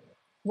we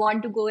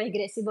want to go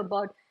aggressive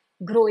about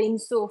growing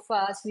so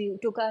fast. We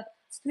took a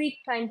sweet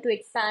time to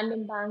expand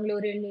in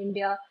Bangalore in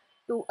India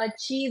to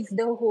achieve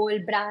the whole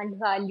brand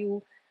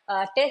value,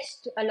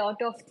 test a lot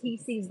of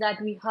theses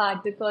that we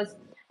had, because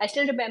I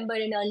still remember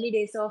in early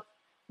days of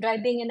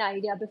driving an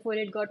idea before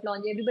it got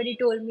launched, everybody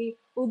told me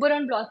Uber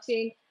on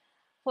blockchain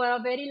for a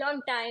very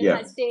long time Yeah.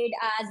 has stayed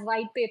as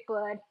white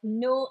paper.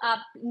 No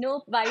app,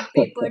 no white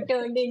paper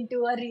turned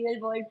into a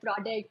real world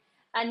product.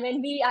 And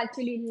when we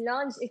actually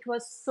launched, it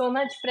was so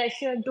much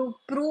pressure to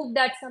prove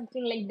that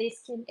something like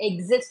this can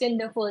exist in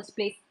the first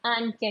place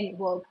and can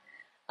work.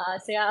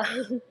 So yeah.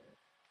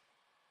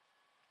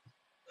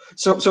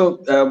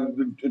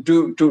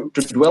 To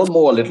dwell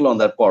more a little on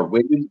that part,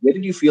 where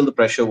did you feel the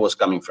pressure was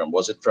coming from?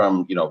 Was it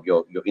from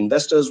your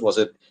investors? Was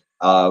it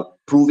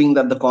proving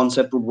that the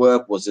concept would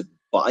work? Was it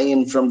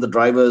buy-in from the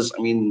drivers?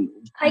 I mean,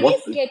 I what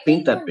guess paint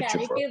getting that your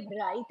picture for us? narrative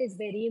right is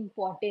very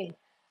important.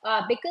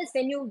 Because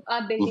when you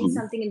are building Hmm.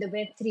 something in the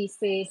Web3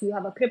 space, you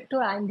have a crypto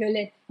angle,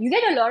 and you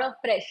get a lot of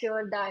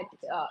pressure that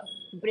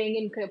bring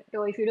in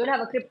crypto. If you don't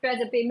have a crypto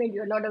as a payment,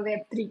 you're not a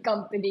Web3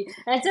 company.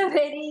 That's a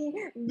very,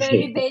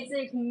 very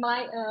basic,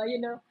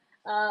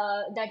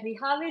 that we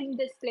have in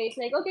this place.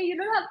 Like, okay, you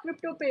don't have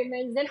crypto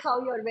payments, then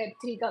how your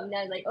Web3 company?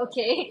 I was like,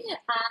 okay.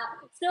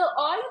 So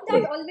all of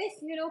that Right. always,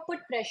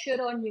 put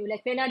pressure on you.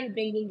 Like, when are you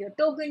bringing your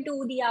token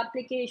to the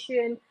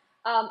application?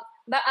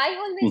 But I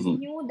always Hmm.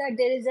 knew that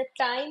there is a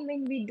time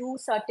when we do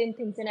certain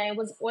things, and I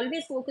was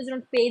always focused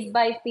on phase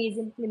by phase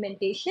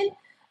implementation,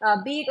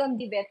 be it on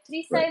the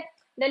Web3 Right. side.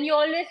 Then you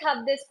always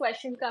have this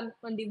question come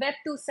on the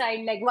Web2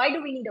 side, like, why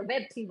do we need a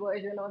Web3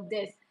 version of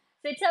this?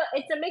 So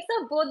it's a mix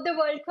of both the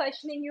world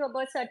questioning you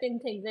about certain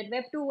things. That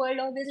Web2 world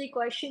obviously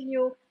question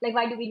you, like,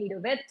 why do we need a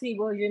Web3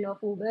 version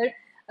of Uber?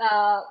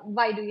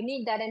 Why do you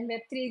need that? And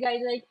Web3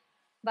 guys like,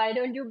 why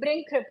don't you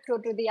bring crypto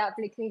to the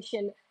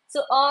application?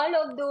 So all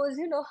of those,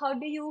 how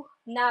do you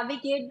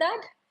navigate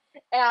that?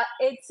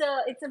 It's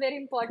a very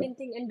important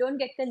thing, and don't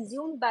get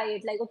consumed by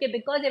it. Like, okay,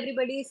 because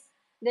everybody's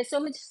there's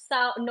so much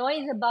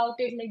noise about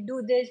it. Like,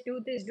 do this, do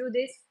this, do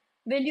this.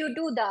 Will you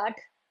do that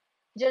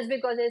just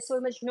because there's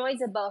so much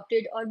noise about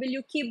it, or will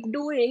you keep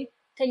doing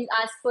things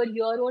as per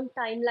your own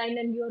timeline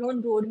and your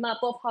own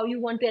roadmap of how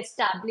you want to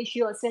establish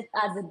yourself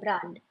as a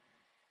brand?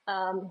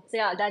 So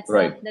yeah,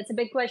 Right. that's a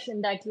big question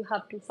that you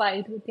have to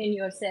fight within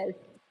yourself.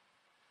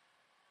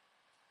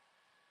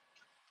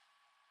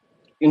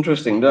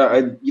 Interesting. So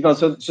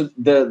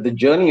the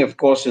journey, of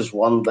course, is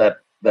one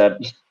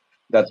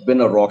that's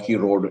been a rocky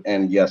road,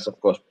 and yes, of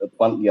course,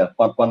 pun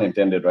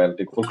intended, right? I'll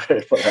take full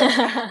credit for that.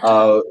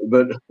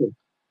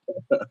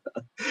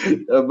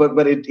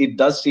 But it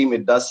does seem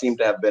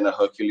to have been a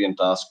Herculean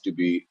task to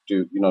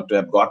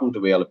have gotten to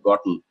where I've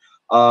gotten.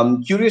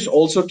 Curious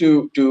also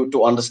to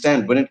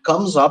understand when it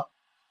comes up.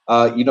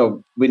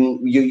 when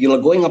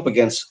you're going up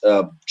against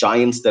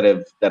giants that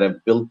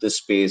have built this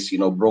space,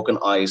 broken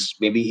ice,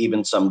 maybe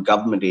even some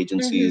government Mm-hmm.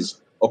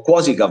 agencies or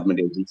quasi government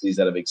agencies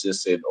that have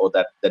existed or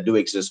that do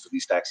exist for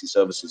these taxi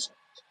services.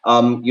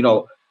 Um, you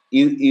know,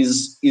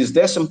 is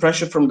there some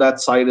pressure from that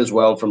side as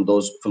well, from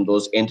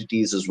those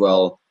entities as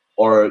well,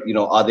 or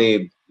are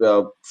they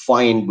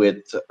fine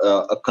with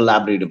a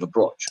collaborative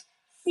approach?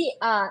 See,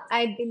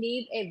 I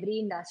believe every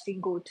industry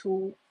go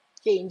through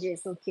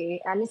changes, okay,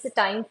 and it's a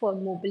time for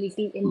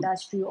mobility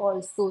industry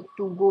also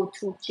to go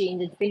through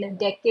change. It's been a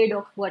decade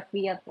of what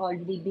we have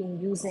already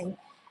been using,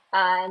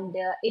 and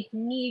it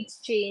needs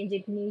change.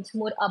 It needs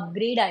more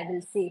upgrade, I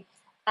will say.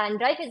 And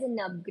Drive is an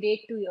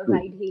upgrade to your True.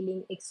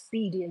 ride-hailing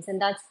experience,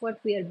 and that's what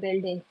we are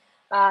building.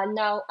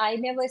 Now, I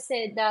never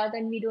said that,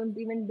 and we don't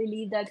even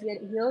believe that we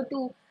are here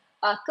to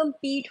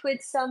compete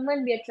with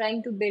someone. We are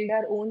trying to build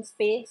our own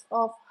space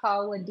of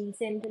how a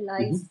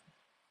decentralized Mhm.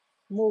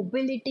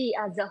 mobility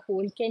as a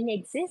whole can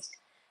exist.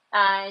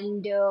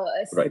 And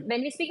Right.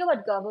 when we speak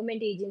about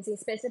government agencies,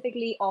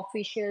 specifically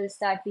officials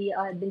that we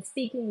have been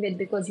speaking with,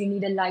 because you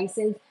need a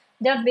license,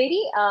 they're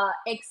very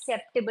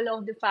acceptable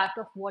of the fact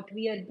of what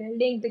we are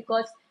building,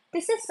 because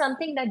this is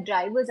something that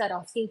drivers are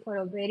asking for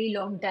a very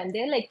long time.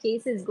 There are like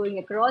cases going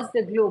across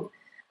the globe.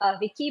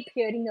 We keep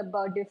hearing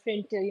about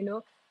different,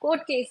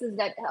 court cases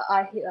that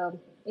are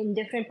in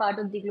different part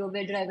of the globe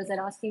where drivers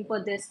are asking for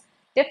this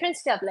different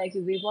stuff. Like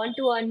if we want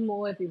to earn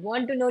more, if we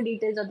want to know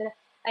details of the,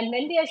 and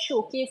when we are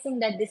showcasing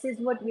that this is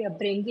what we are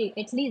bringing,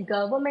 at least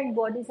government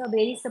bodies are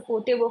very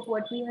supportive of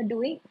what we are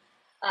doing.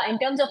 In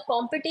terms of Right.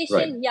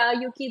 competition, yeah,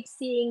 you keep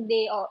seeing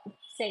they are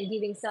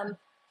giving some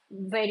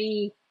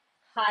very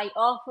high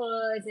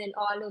offers and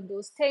all of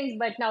those things.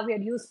 But now we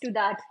are used to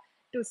that.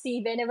 To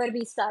see whenever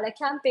we start a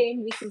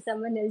campaign, we see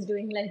someone else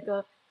doing like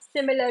a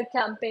similar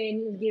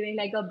campaign, giving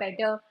like a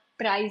better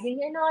pricing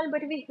and all.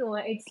 But we know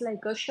it's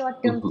like a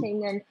short term Mhm.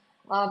 thing, and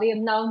we have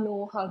now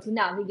know how to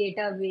navigate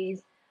our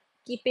ways,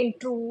 keeping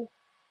true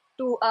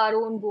to our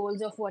own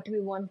goals of what we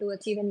want to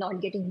achieve and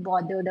not getting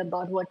bothered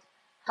about what's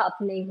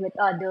happening with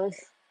others.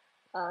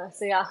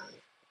 So yeah,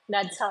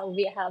 that's how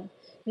we have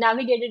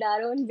navigated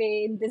our own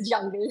way in this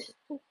jungle.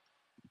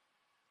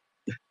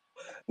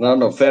 No,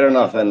 no, fair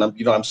enough. And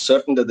I'm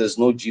certain that there's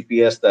no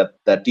GPS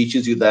that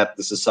teaches you that.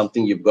 This is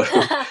something you've got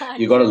to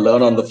you got to True,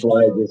 learn on the true,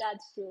 fly. true. Just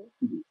That's true.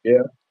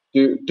 yeah,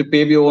 to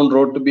pave your own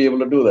road to be able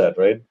to do that,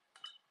 right?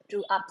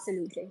 True,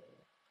 absolutely.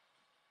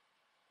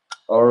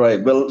 All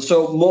right. Well,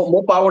 so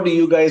more power to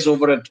you guys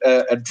over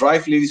at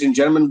Drive, ladies and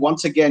gentlemen.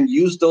 Once again,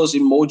 use those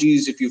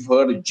emojis if you've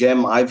heard a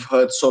gem. I've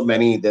heard so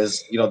many.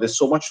 There's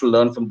so much to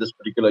learn from this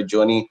particular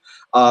journey.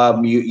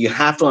 You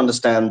have to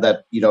understand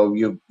that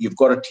you've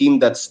got a team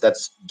that's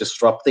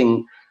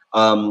disrupting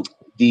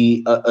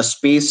the a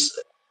space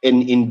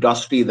in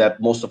industry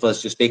that most of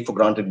us just take for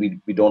granted.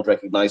 We don't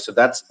recognize. So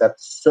that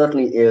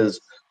certainly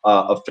is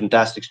a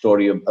fantastic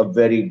story, a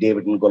very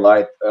David and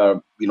Goliath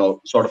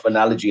sort of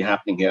analogy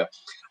happening here.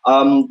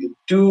 um,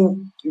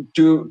 to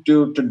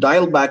to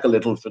dial back a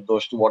little for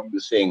those to what you're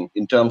saying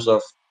in terms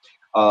of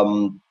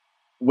um,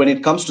 when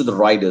it comes to the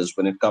riders,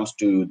 when it comes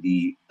to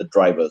the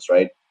drivers,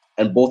 right?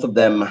 And both of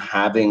them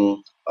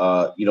having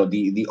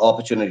the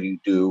opportunity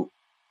to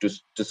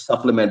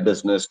supplement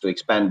business, to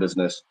expand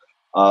business.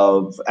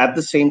 At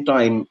the same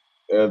time,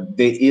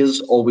 there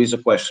is always a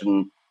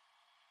question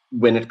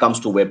when it comes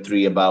to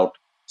Web3 about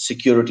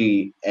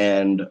security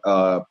and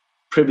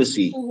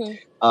privacy.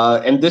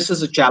 Mm-hmm. And this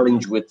is a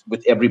challenge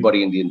with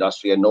everybody in the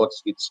industry. I know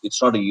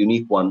it's not a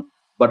unique one,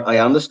 but I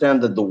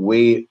understand that the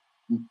way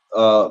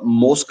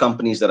most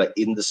companies that are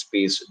in the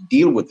space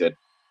deal with it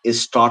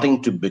is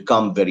starting to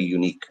become very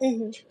unique.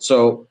 Mm-hmm.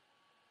 So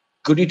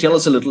could you tell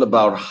us a little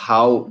about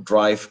how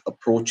Drive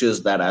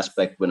approaches that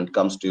aspect when it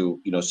comes to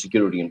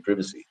security and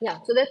privacy? Yeah,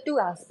 so there are two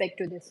aspects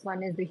to this.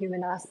 One is the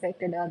human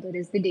aspect, and the other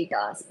is the data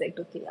aspect.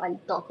 Okay, I'll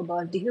talk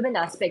about the human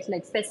aspects,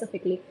 like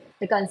specifically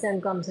the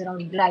concern comes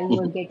around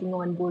driver Mhm. getting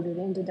onboarded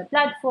into the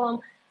platform.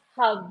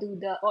 How do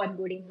the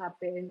onboarding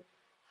happen?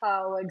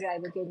 How a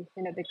driver can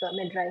become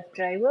a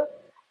driver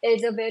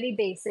is a very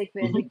basic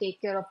where we Mhm.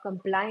 take care of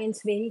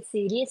compliance very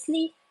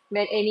seriously.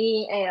 Where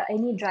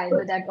any driver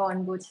Right. that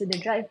onboards to the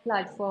drive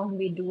platform,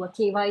 we do a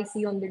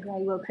KYC on the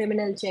driver,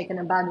 criminal check, and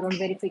a background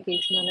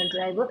verification on a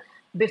driver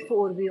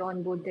before we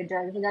onboard the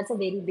driver. So that's a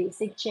very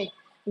basic check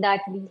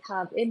that we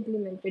have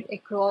implemented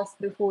across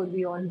before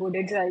we onboard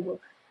a driver.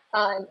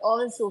 And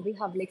also we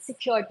have like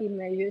security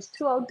measures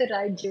throughout the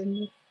ride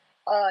journey,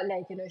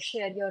 like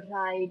share your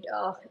ride,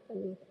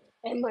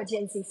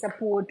 emergency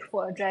support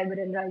for driver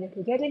and rider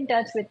to get in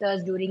touch with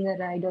us during a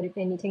ride, or if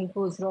anything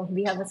goes wrong,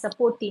 we have a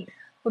support team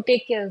who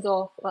take care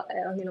of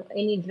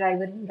any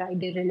driver and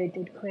rider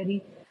related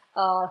query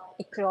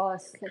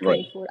across the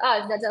Right. 24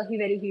 hours. That's a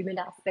very human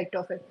aspect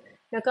of it.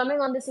 Now,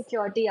 coming on the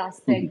security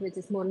aspect, Mhm. which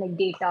is more like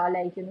data,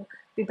 like,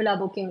 people are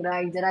booking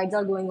rides, the rides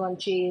are going on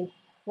chain.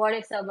 What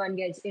if someone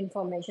gets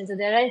information? So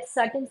there are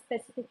certain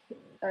specific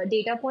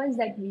data points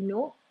that we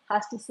know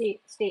has to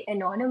stay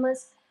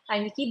anonymous,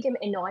 and we keep them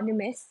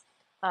anonymous.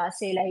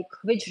 Say like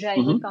which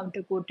driver Mhm.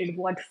 counter quoted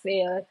what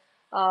fare,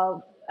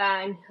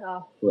 and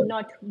Right.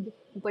 not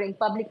putting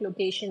public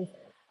locations,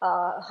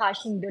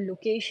 hashing the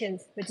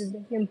locations, which is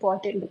very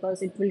important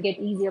because it will get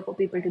easier for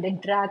people to then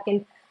track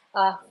and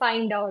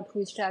find out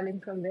who's traveling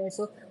from where.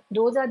 So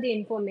those are the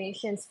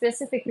information,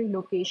 specifically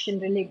location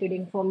related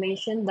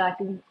information that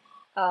we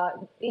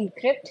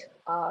encrypt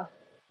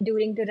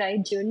during the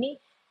ride journey,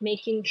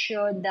 making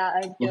sure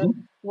that Mm-hmm.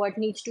 what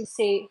needs to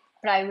stay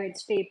private,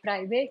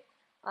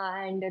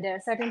 and there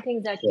are certain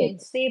things that Right. can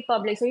stay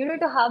public. So you need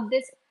to have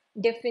this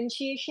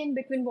differentiation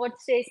between what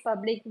stays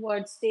public,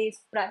 what stays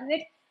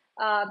private,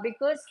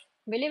 because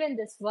we live in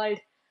this world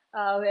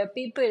where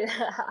people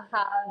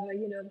have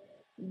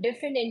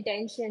different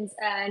intentions,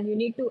 and you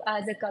need to,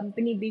 as a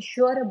company, be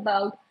sure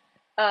about,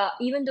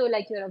 even though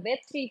like you're a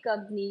Web3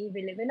 company,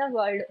 we live in a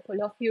world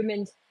full of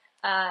humans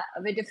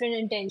with different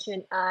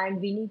intention,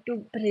 and we need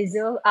to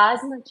preserve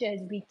as much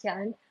as we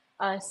can.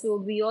 So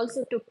we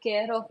also took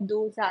care of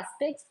those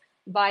aspects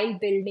while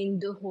building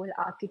the whole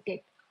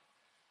architect.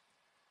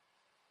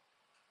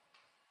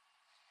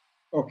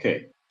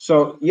 Okay.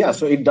 So yeah,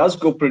 so it does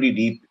go pretty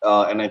deep,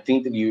 and I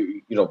think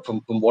that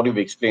from what you've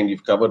explained,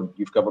 you've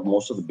covered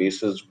most of the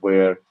bases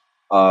where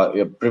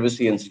your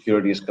privacy and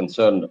security is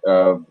concerned.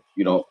 But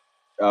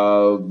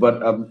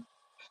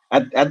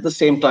at the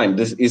same time,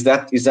 this is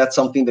that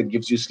something that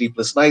gives you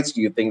sleepless nights?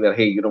 Do you think that,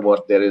 hey, you know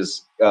what, there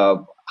is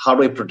how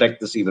do I protect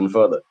this even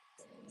further?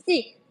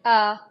 See,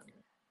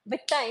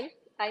 with time,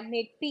 I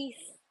made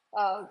peace.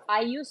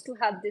 I used to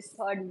have this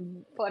thought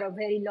for a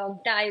very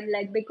long time,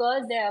 like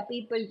because there are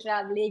people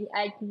traveling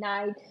at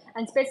night,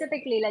 and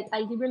specifically, like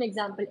I'll give you an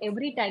example.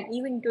 Every time,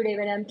 even today,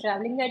 when I'm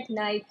traveling at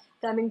night,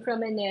 coming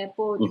from an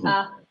airport,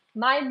 Hmm.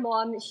 my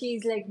mom,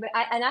 she's like,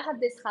 and I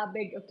have this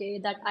habit, okay,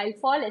 that I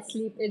fall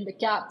asleep in the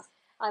cab.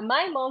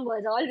 My mom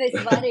was always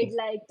worried,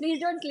 like, please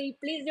don't sleep.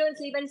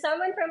 And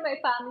someone from my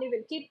family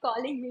will keep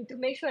calling me to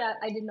make sure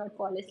I did not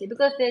fall asleep,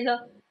 because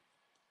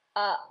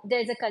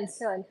there's a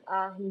concern,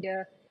 and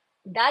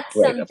that's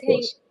Right, of something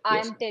course.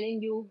 Yes. I'm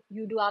telling you.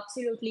 You do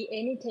absolutely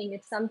anything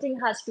if something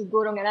has to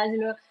go wrong. And as you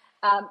know,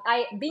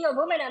 I being a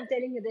woman, I'm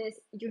telling you this: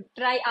 you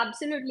try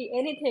absolutely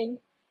anything.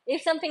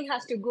 If something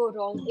has to go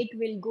wrong, it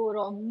will go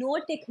wrong. No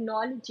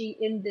technology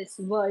in this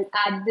world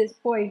at this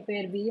point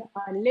where we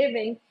are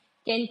living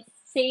can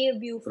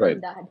save you from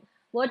Right. that.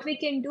 What we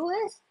can do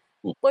is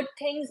put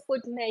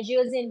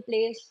measures in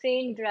place,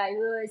 train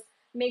drivers,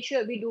 make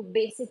sure we do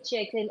basic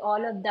checks and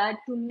all of that,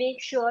 to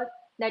make sure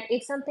that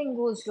if something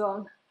goes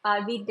wrong,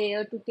 are we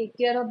there to take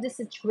care of the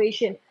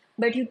situation.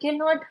 But you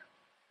cannot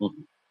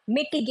Mhm.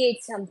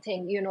 mitigate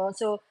something,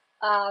 so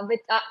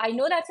with I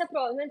know that's a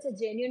problem, it's a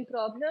genuine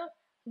problem,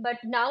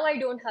 but now I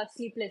don't have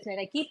sleepless night.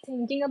 I keep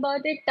thinking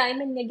about it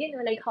time and again,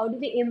 like how do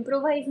we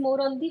improvise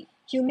more on the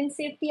human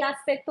safety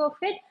aspect of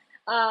it.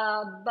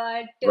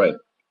 But Right.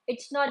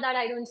 it's not that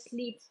I don't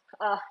sleep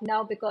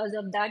now because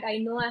of that. I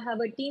know I have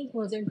a team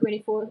who's in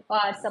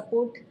 24-hour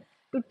support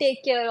to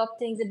take care of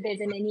things if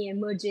there's any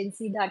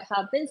emergency that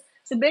happens.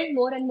 So build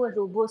more and more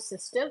robust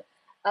system.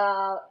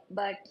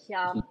 But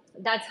yeah,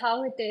 that's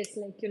how it is.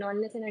 Like,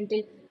 unless and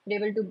until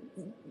we're able to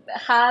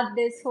have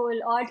this whole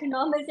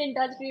autonomous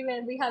industry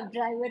where we have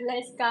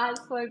driverless cars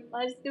for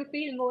us to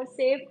feel more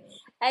safe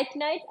at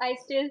night, I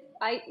still,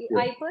 Yeah.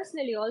 I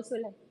personally also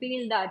like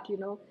feel that,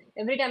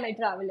 every time I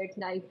travel at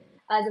night,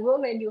 as a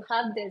woman, you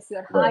have this,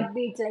 your Right.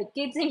 heartbeat like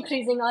keeps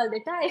increasing all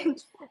the time,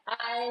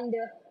 and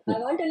I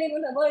want to live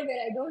in a world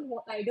where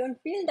I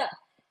don't feel that.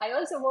 I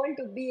also want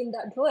to be in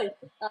that world,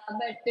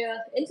 but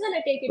it's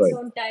gonna take its Right.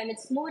 own time.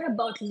 It's more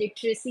about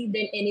literacy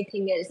than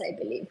anything else, I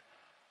believe.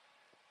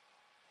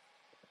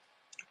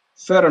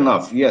 Fair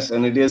enough. Yes,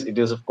 and it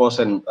is of course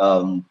an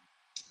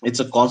it's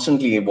a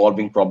constantly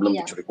evolving problem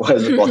Yeah, which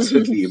requires a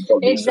constantly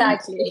evolving solution.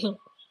 exactly.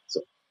 So,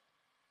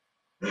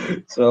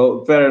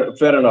 so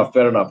fair enough,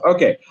 fair enough.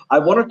 Okay, I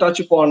want to touch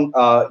upon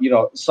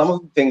some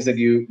of the things that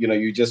you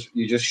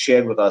just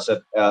shared with us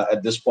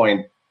at this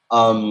point.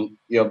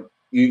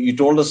 You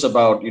told us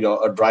about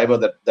a driver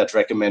that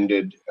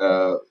recommended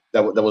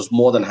that was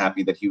more than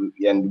happy that he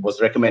and was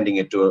recommending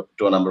it to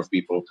a number of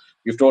people.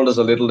 You've told us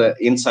a little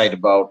insight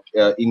about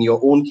in your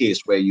own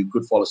case where you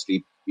could fall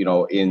asleep,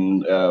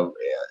 in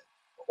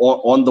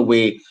on the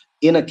way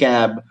in a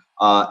cab,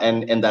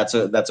 and that's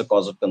a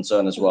cause of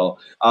concern as well.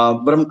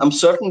 But I'm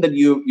certain that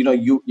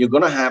you're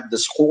going to have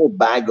this whole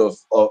bag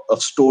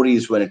of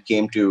stories when it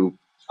came to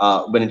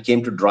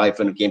drive,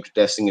 when it came to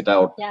testing it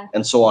out, Yeah.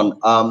 and so on.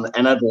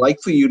 And I'd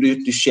like for you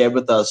to share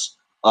with us,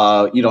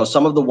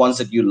 some of the ones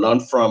that you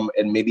learned from,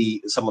 and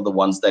maybe some of the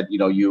ones that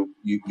you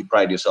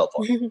pride yourself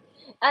on.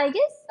 I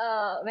guess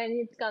when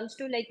it comes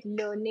to like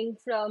learning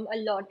from a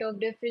lot of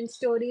different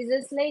stories,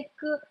 it's like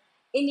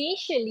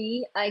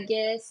initially, I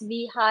guess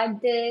we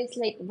had this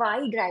like,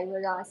 why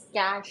drivers ask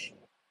cash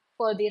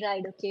for the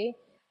ride, okay?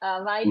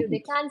 Why do they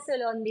Mhm.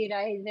 cancel on the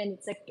ride when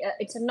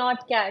it's a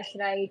not cash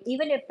ride,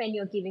 even if when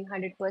you're giving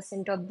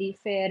 100% of the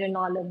fare and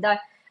all of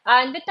that.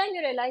 And with time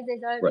you realize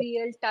these are Right.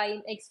 real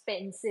time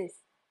expenses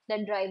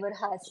that driver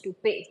has to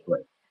pay.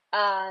 Right.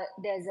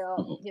 There's a,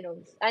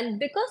 Mhm. and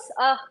because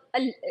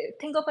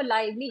think of a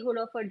livelihood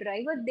of a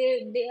driver,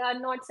 they are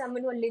not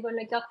someone who live on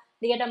like a,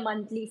 they get a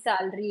monthly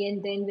salary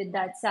and then with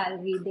that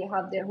salary they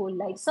have their whole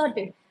life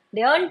sorted.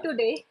 They earn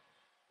today,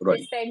 they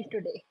Right. spend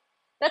today.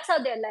 That's how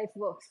their life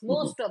works, Mhm.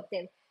 most of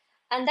them.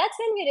 And that's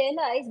when we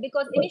realize,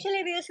 because Right.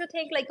 initially we used to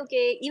think like,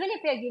 okay, even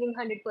if we are giving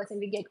 100%,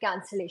 we get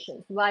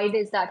cancellations. Why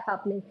is that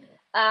happening?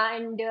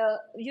 And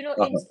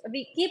Uh-huh.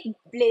 we keep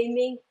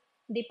blaming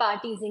the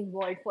parties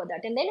involved for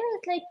that. And then I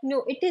was like,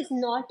 no, it is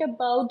not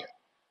about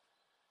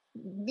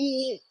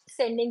we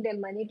sending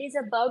them money. It is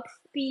about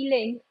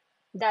feeling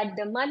that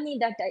the money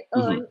that I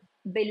Mhm. earn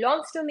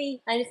belongs to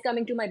me and is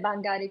coming to my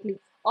bank directly,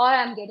 or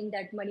I'm getting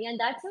that money. And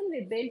that's when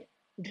we built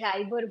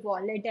driver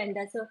wallet, and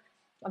that's a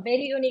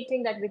very unique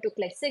thing that we took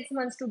like 6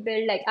 months to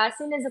build. Like as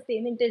soon as the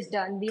payment is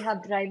done, we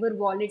have driver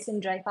wallets in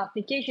Drive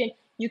application.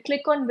 You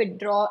click on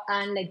withdraw,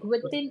 and like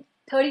within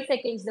 30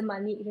 seconds, the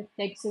money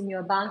reflects in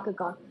your bank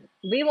account.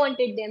 We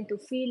wanted them to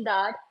feel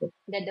that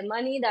the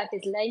money that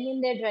is lying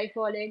in their Drive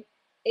wallet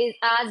is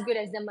as good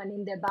as the money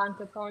in their bank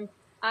account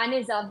and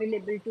is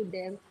available to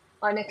them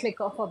on a click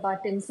of a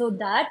button. So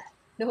that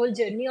the whole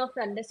journey of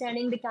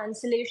understanding the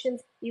cancellations,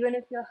 even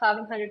if you're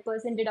having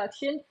 100%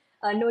 deduction,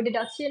 no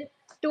deduction,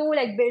 to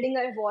like building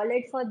a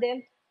wallet for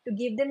them to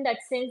give them that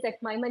sense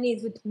that my money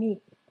is with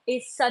me,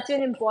 is such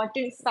an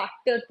important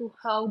factor to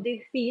how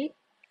they feel.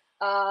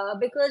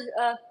 Because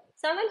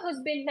someone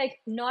who's been like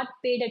not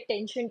paid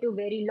attention to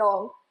very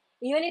long,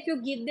 even if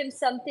you give them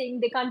something,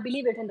 they can't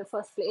believe it in the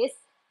first place,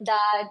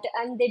 that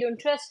and they don't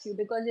trust you,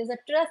 because there's a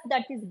trust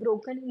that is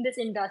broken in this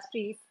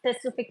industry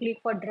specifically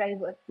for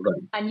drivers,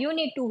 Right. and you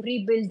need to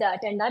rebuild that,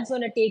 and that's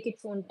going to take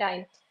its own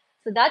time.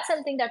 So that's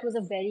something that was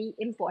a very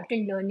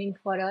important learning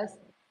for us.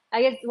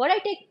 I guess what I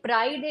take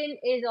pride in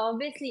is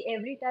obviously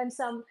every time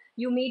some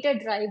you meet a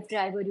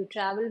driver, you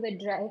travel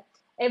with Drive,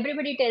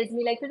 everybody tells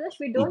me like, Firdosh,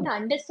 we don't Mhm.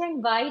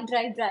 understand why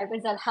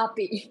drivers are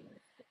happy.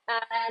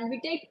 And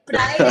we take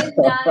pride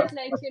in that,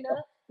 like,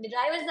 the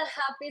drivers are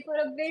happy for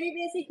a very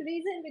basic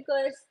reason,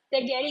 because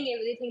they're getting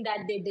everything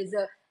that they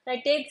deserve. So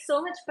I take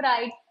so much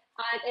pride,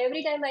 and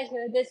every time I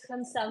hear this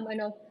from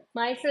someone or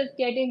myself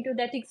get into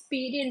that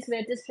experience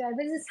where this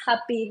driver is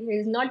happy,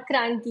 he's not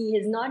cranky,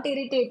 he's not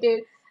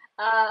irritated,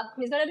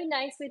 he's gonna be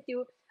nice with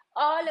you.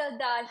 All of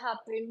that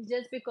happens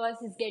just because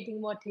he's getting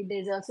what he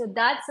deserves. So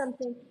that's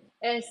something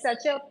is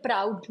such a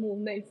proud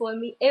moment for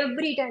me.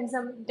 Every time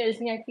someone tells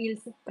me, I feel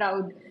so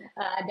proud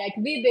that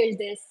we built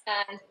this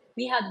and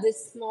we have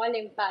this small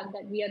impact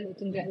that we are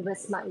making drivers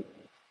smile.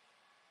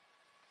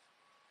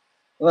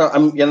 Well,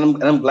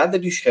 I'm glad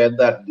that you shared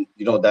that.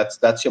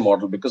 That's your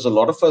model, because a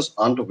lot of us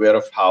aren't aware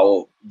of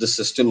how the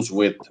systems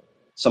with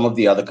some of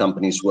the other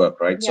companies work,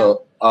 right? Yeah.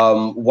 So,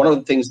 one of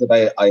the things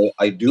that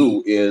I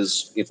do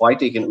is, if I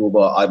take an Uber,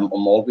 I'm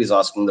always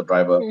asking the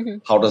driver, Mm-hmm.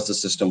 how does the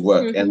system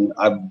work? Mm-hmm. And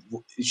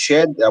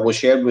I was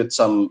shared with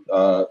some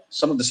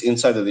of this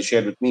insight that they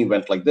shared with me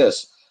went like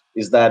this: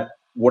 is that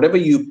whatever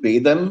you pay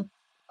them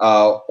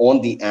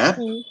on the app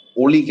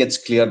only gets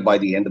cleared by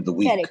the end of the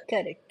week, Correct,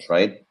 correct.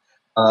 right?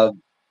 Uh,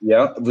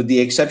 yeah, with the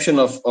exception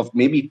of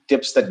maybe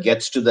tips that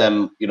gets to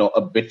them,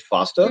 a bit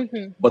faster,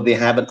 Mm-hmm. but they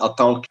have an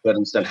account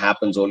clearance that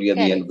happens only at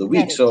the end of Correct, the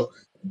week. correct. So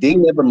they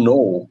never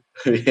know,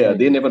 yeah,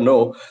 they Mm-hmm. never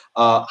know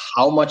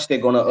how much they're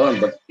going to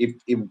earn. But if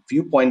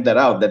you point that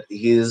out, that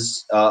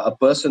his a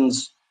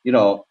person's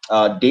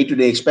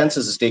day-to-day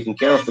expenses is taken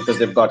care of because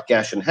they've got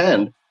cash in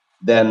hand,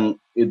 then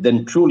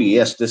truly,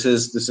 yes, this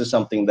is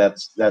something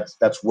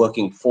that's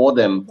working for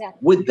them, Yeah,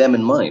 with them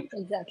in mind.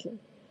 exactly.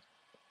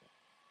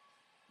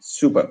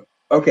 Super.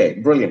 Okay,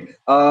 brilliant.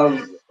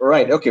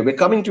 Right. Okay, we're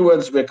coming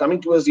towards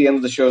the end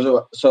of the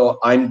show. So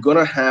I'm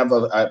gonna have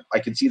I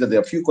can see that there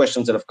are a few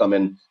questions that have come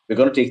in. We're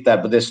gonna take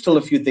that, but there's still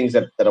a few things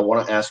that I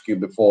want to ask you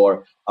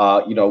before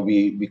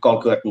we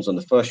call curtains on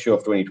the first show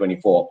of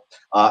 2024.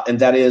 And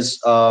that is,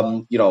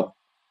 where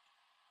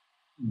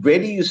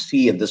do you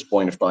see at this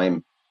point of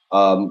time?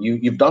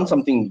 You've done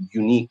something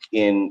unique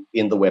in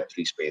the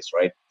Web3 space,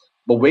 right?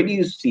 But where do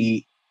you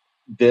see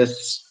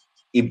this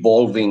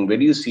evolving? Where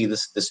do you see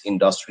this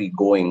industry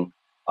going?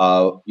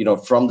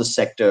 From the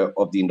sector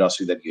of the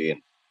industry that you're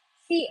in.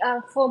 See,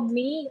 for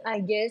me, I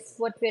guess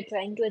what we're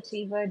trying to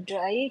achieve at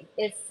Drive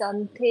is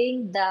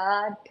something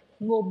that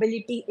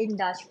mobility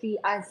industry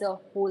as a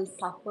whole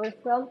suffer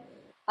from.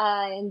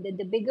 And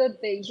the bigger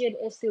vision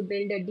is to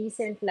build a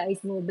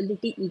decentralized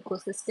mobility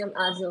ecosystem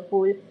as a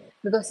whole,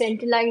 because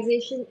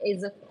centralization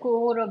is a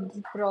core of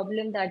the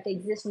problem that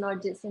exists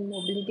not just in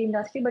mobility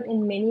industry but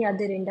in many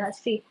other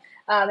industry.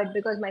 But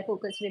because my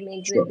focus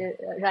remains with Sure.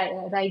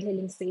 the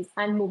ride-hailing space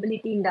and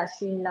mobility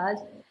industry in large,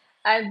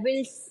 I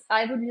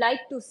would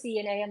like to see,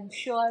 and I am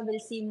sure we'll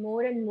see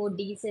more and more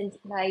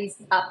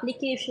decentralized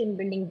application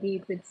building, be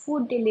it with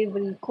food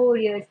delivery,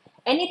 couriers,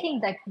 anything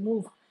that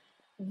move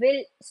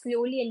will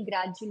slowly and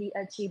gradually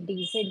achieve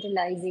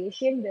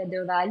decentralization, where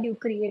the value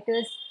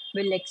creators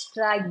will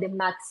extract the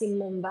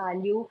maximum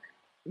value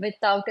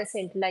without a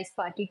centralized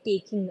party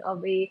taking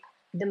away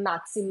the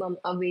maximum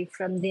away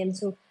from them.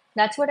 So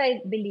that's what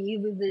I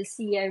believe we will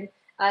see. And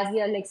as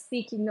we are like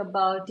speaking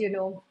about,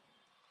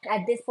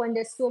 at this point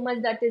there's so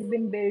much that has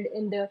been built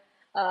in the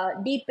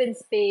deep in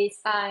space,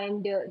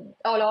 and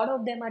a lot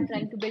of them are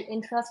trying to build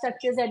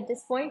infrastructures at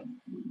this point,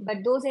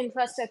 but those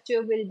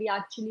infrastructure will be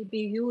actually be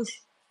used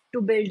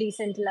to build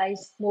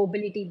decentralized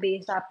mobility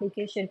based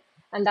application.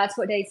 And that's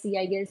what I see,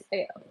 I guess,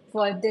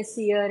 for this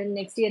year and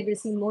next year we'll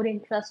see more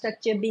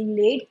infrastructure being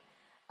laid.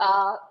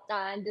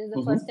 And this is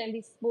the first Mhm. time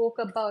we spoke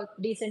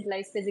about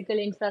decentralized physical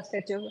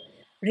infrastructure.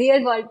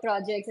 Real world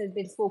projects has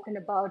been spoken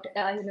about,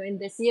 in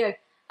this year,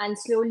 and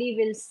slowly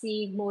we'll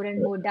see more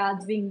and more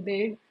dApps being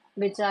built,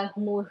 which are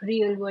more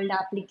real world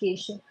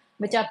application,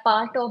 which are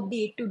part of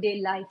day to day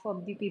life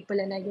of the people.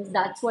 And I guess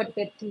that's what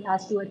Web3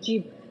 has to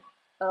achieve.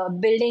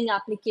 Building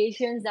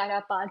applications that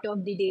are part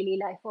of the daily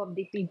life of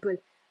the people.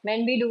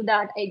 When we do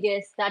that, I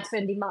guess that's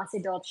when the mass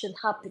adoption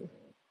happens.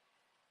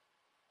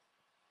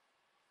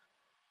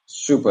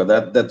 Super.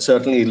 That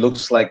certainly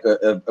looks like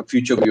a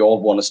future we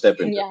all want to step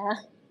into. Yeah.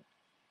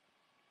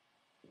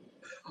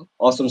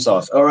 Awesome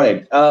sauce. All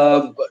right.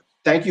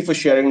 Thank you for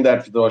sharing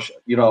that, Firdosh.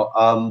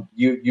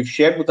 You've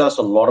shared with us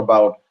a lot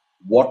about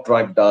what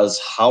Drive does,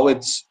 how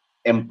it's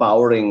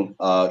empowering,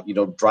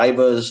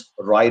 drivers,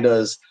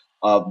 riders,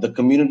 the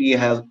community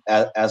has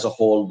as a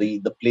whole,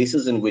 the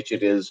places in which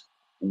it is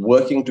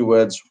working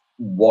towards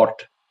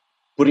what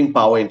putting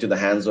power into the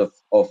hands of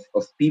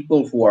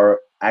people who are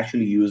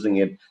actually using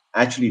it,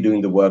 actually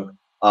doing the work,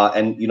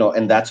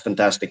 and that's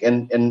fantastic.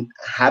 And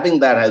having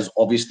that has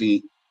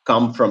obviously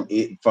come from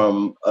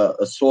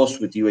a source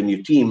with you and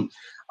your team.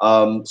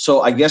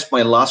 So I guess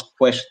my last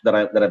question that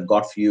I've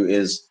got for you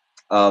is,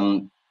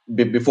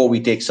 before we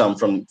take some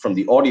from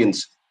the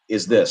audience,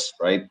 is this,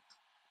 right?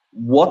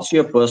 What's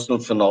your personal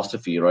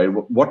philosophy, right?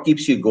 What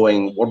keeps you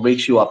going? What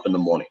wakes you up in the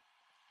morning?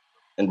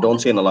 And don't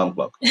say an alarm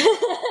clock.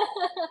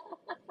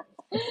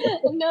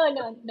 No,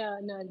 no, no,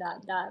 no,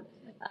 that.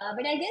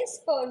 But I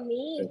guess for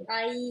me,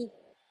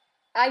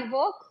 I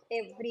work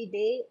every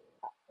day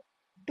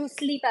to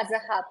sleep as a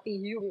happy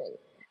human.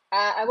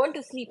 I want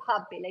to sleep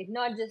happy, like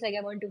not just like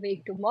I want to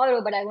wake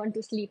tomorrow, but I want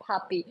to sleep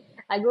happy.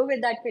 I go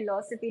with that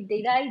philosophy.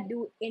 Did I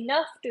do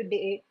enough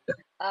today,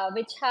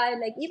 which had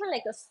like even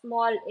like a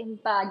small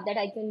impact that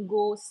I can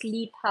go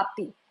sleep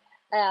happy?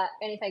 And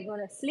if I'm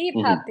gonna sleep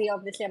Mhm. happy,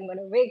 obviously I'm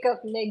gonna wake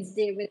up next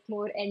day with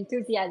more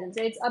enthusiasm.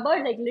 So it's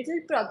about like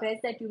little progress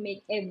that you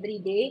make every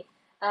day,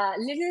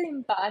 little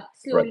impact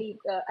Right. slowly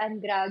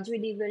and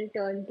gradually will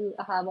turn to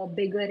have a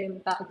bigger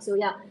impact. So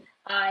yeah,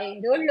 I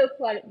don't look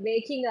for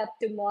waking up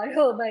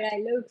tomorrow, but I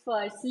look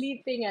for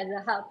sleeping as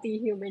a happy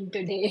human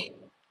today.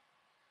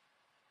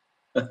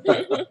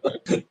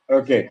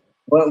 Okay.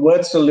 Well,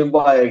 words to live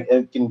by,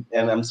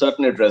 and I'm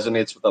certain it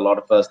resonates with a lot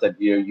of us that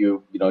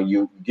you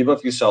give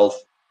of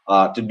yourself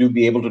to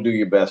be able to do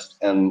your best,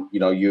 and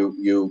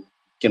you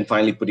can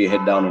finally put your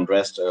head down and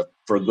rest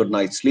for a good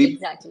night's sleep.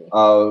 Exactly.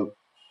 Uh,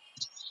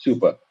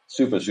 Super,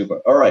 super,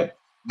 super. All right,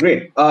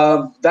 great.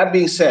 That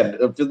being said,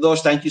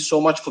 Firdosh, thank you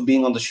so much for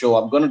being on the show.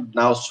 I'm going to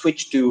now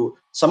switch to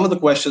some of the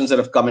questions that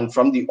have come in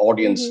from the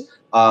audience.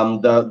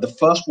 Mm-hmm. The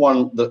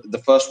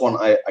first one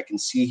I can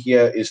see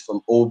here is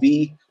from OV.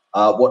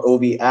 What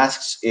OV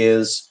asks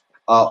is,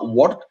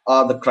 what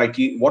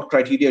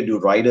criteria do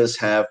riders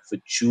have for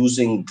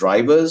choosing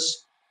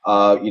drivers?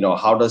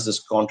 How does this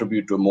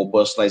contribute to a more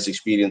personalized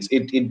experience?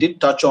 It did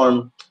touch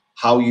on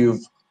how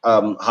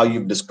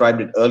you've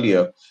described it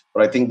earlier,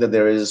 but I think that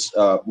there is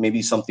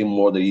maybe something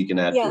more that you can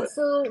add to Yeah, it.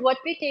 so what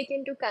we take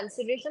into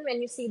consideration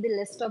when you see the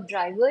list of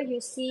driver, you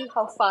see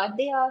how far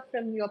they are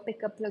from your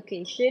pickup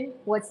location,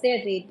 what's their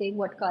rating,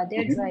 what car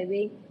they're Mhm.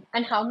 driving,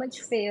 and how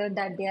much fare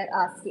that they are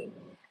asking.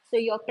 So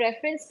your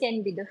preference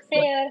can be the Right.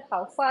 fare,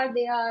 how far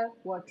they are,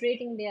 what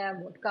rating they are,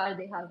 what car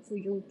they have. So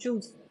you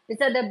choose.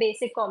 These are the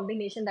basic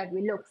combination that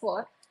we look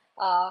for,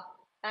 uh,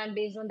 and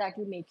based on that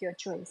you make your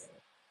choice.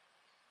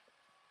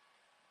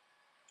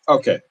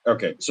 Okay,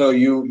 okay. So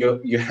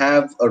you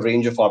have a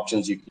range of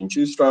options you can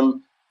choose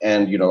from,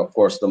 and of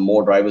course, the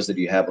more drivers that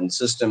you have on the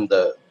system,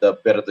 the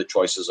better the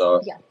choices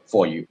are Yeah.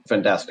 for you.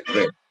 Fantastic,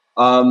 great.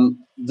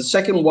 The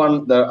second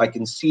one that I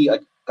can see, I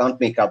can't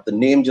make out the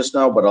name just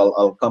now, but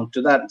I'll come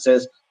to that. It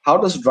says, how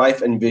does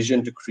Drive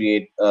envision to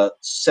create a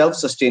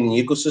self-sustaining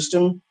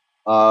ecosystem?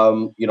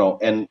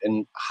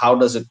 And how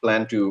does it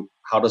plan to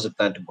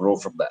grow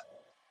from that?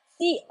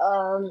 See,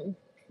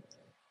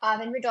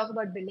 when we talk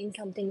about building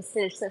something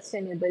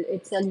self-sustainable,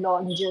 it's a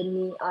long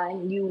journey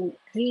and you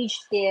reach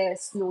there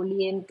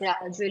slowly and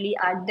gradually.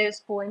 At this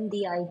point,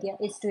 the idea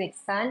is to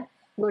expand,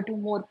 go to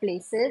more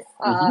places.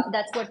 Hmm.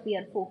 That's what we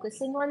are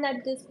focusing on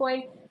at this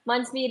point.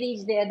 Once we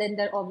reach there, then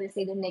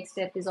obviously the next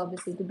step is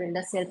obviously to build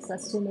a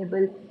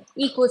self-sustainable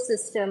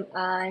ecosystem.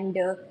 And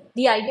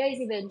the idea is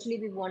eventually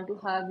we want to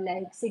have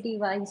like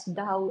city-wise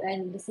DAO,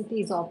 and the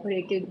city is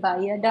operated by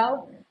a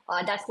DAO.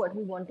 That's what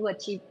we want to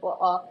achieve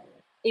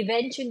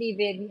eventually,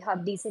 where we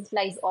have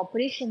decentralized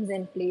operations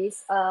in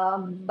place.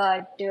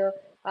 But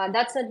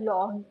that's a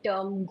long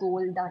term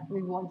goal that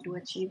we want to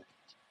achieve.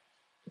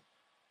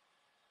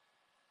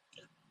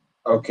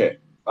 Okay.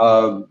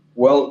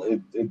 Well,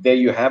 there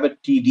you have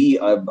it, TD.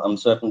 I'm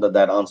certain that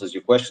that answers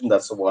your question.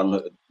 That's the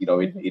one,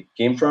 it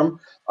came from.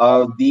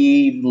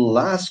 The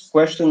last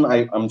question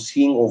I'm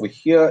seeing over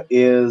here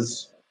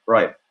is,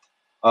 right,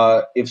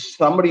 if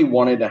somebody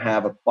wanted to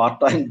have a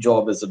part-time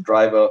job as a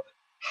driver,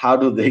 how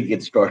do they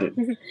get started?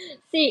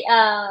 See,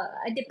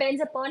 it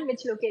depends upon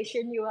which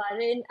location you are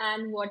in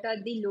and what are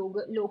the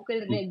local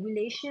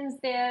regulations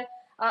there.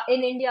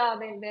 In India,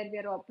 where we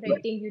are Right.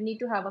 operating, you need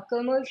to have a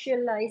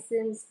commercial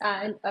license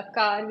and a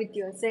car with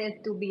yourself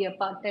to be a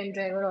part-time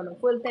driver or a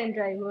full-time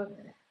driver.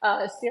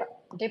 So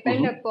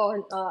depend Hmm.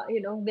 upon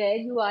where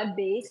you are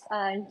based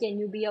and can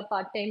you be a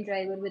part-time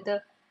driver with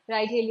a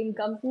ride-hailing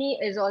company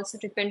is also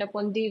depend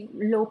upon the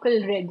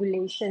local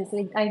regulations.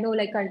 Like I know,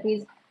 like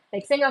countries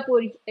like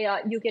Singapore,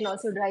 you can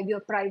also drive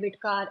your private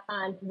car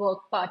and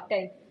work part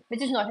time,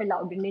 which is not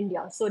allowed in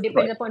India. So Right.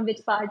 depends upon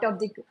which part of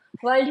the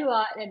world you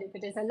are, and if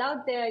it is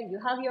allowed there, you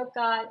have your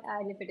car,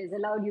 and if it is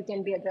allowed, you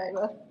can be a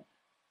driver.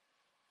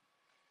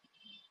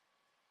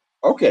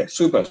 Okay,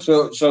 super.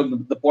 So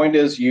the point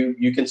is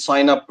you can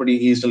sign up pretty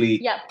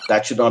easily. Yeah,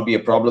 That should not be a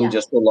problem, yeah,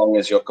 just so long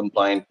as you're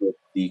compliant with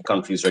the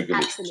country's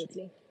regulations.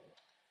 absolutely.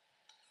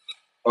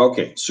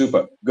 Okay,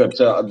 super. Good.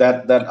 So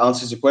that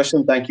answers your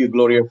question. Thank you,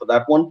 Gloria, for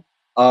that one.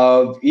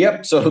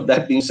 Yep. So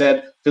that being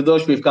said,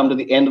 Firdosh, we've come to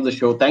the end of the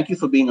show. Thank you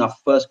for being our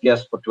first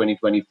guest for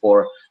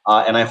 2024,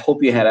 and I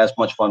hope you had as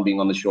much fun being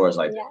on the show as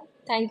I did. Yeah,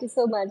 thank you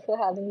so much for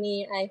having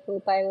me. I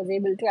hope I was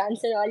able to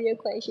answer all your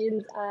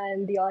questions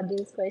and the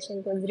audience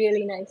questions. It was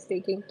really nice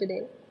speaking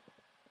today.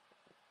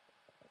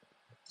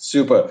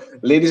 Super.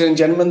 Ladies and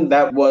gentlemen,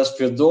 that was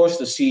Firdosh,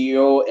 the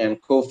CEO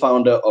and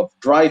co-founder of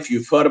DRIFE.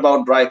 You've heard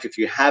about DRIFE. If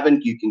you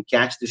haven't, you can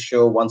catch the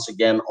show once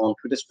again on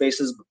Twitter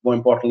Spaces. But more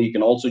importantly, you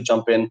can also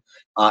jump in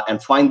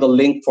and find the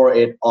link for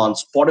it on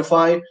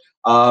Spotify.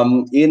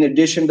 In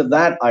addition to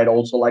that, I'd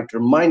also like to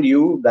remind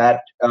you that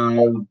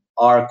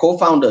our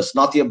co-founders,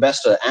 Natia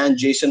Bester and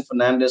Jason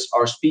Fernandez,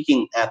 are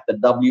speaking at the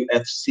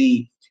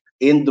WFC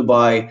in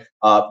Dubai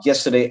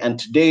yesterday and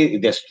today.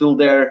 They're still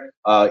there.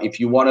 If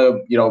you want to,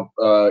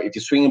 if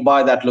you're swinging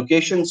by that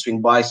location,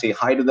 swing by, say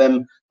hi to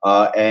them,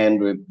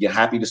 and you're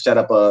happy to set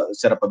up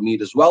a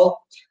meet as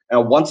well.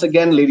 Once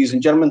again, ladies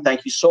and gentlemen,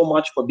 thank you so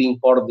much for being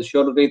part of the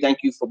show today. Thank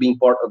you for being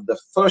part of the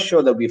first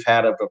show that we've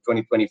had of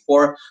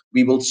 2024.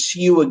 We will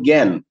see you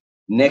again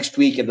next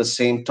week at the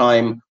same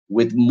time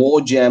with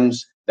more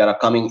gems that are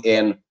coming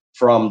in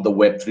from the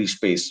Web3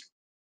 space.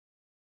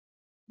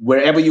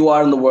 Wherever you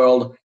are in the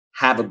world,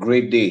 have a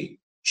great day.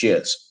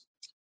 Cheers.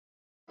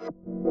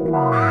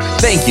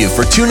 Thank you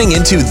for tuning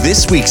into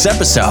this week's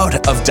episode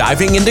of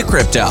Diving into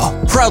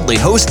Crypto, proudly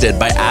hosted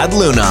by Ad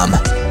Lunam,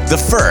 the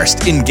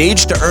first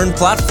engage to earn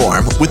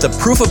platform with a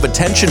proof of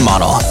attention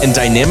model and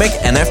dynamic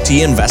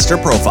NFT investor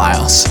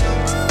profiles.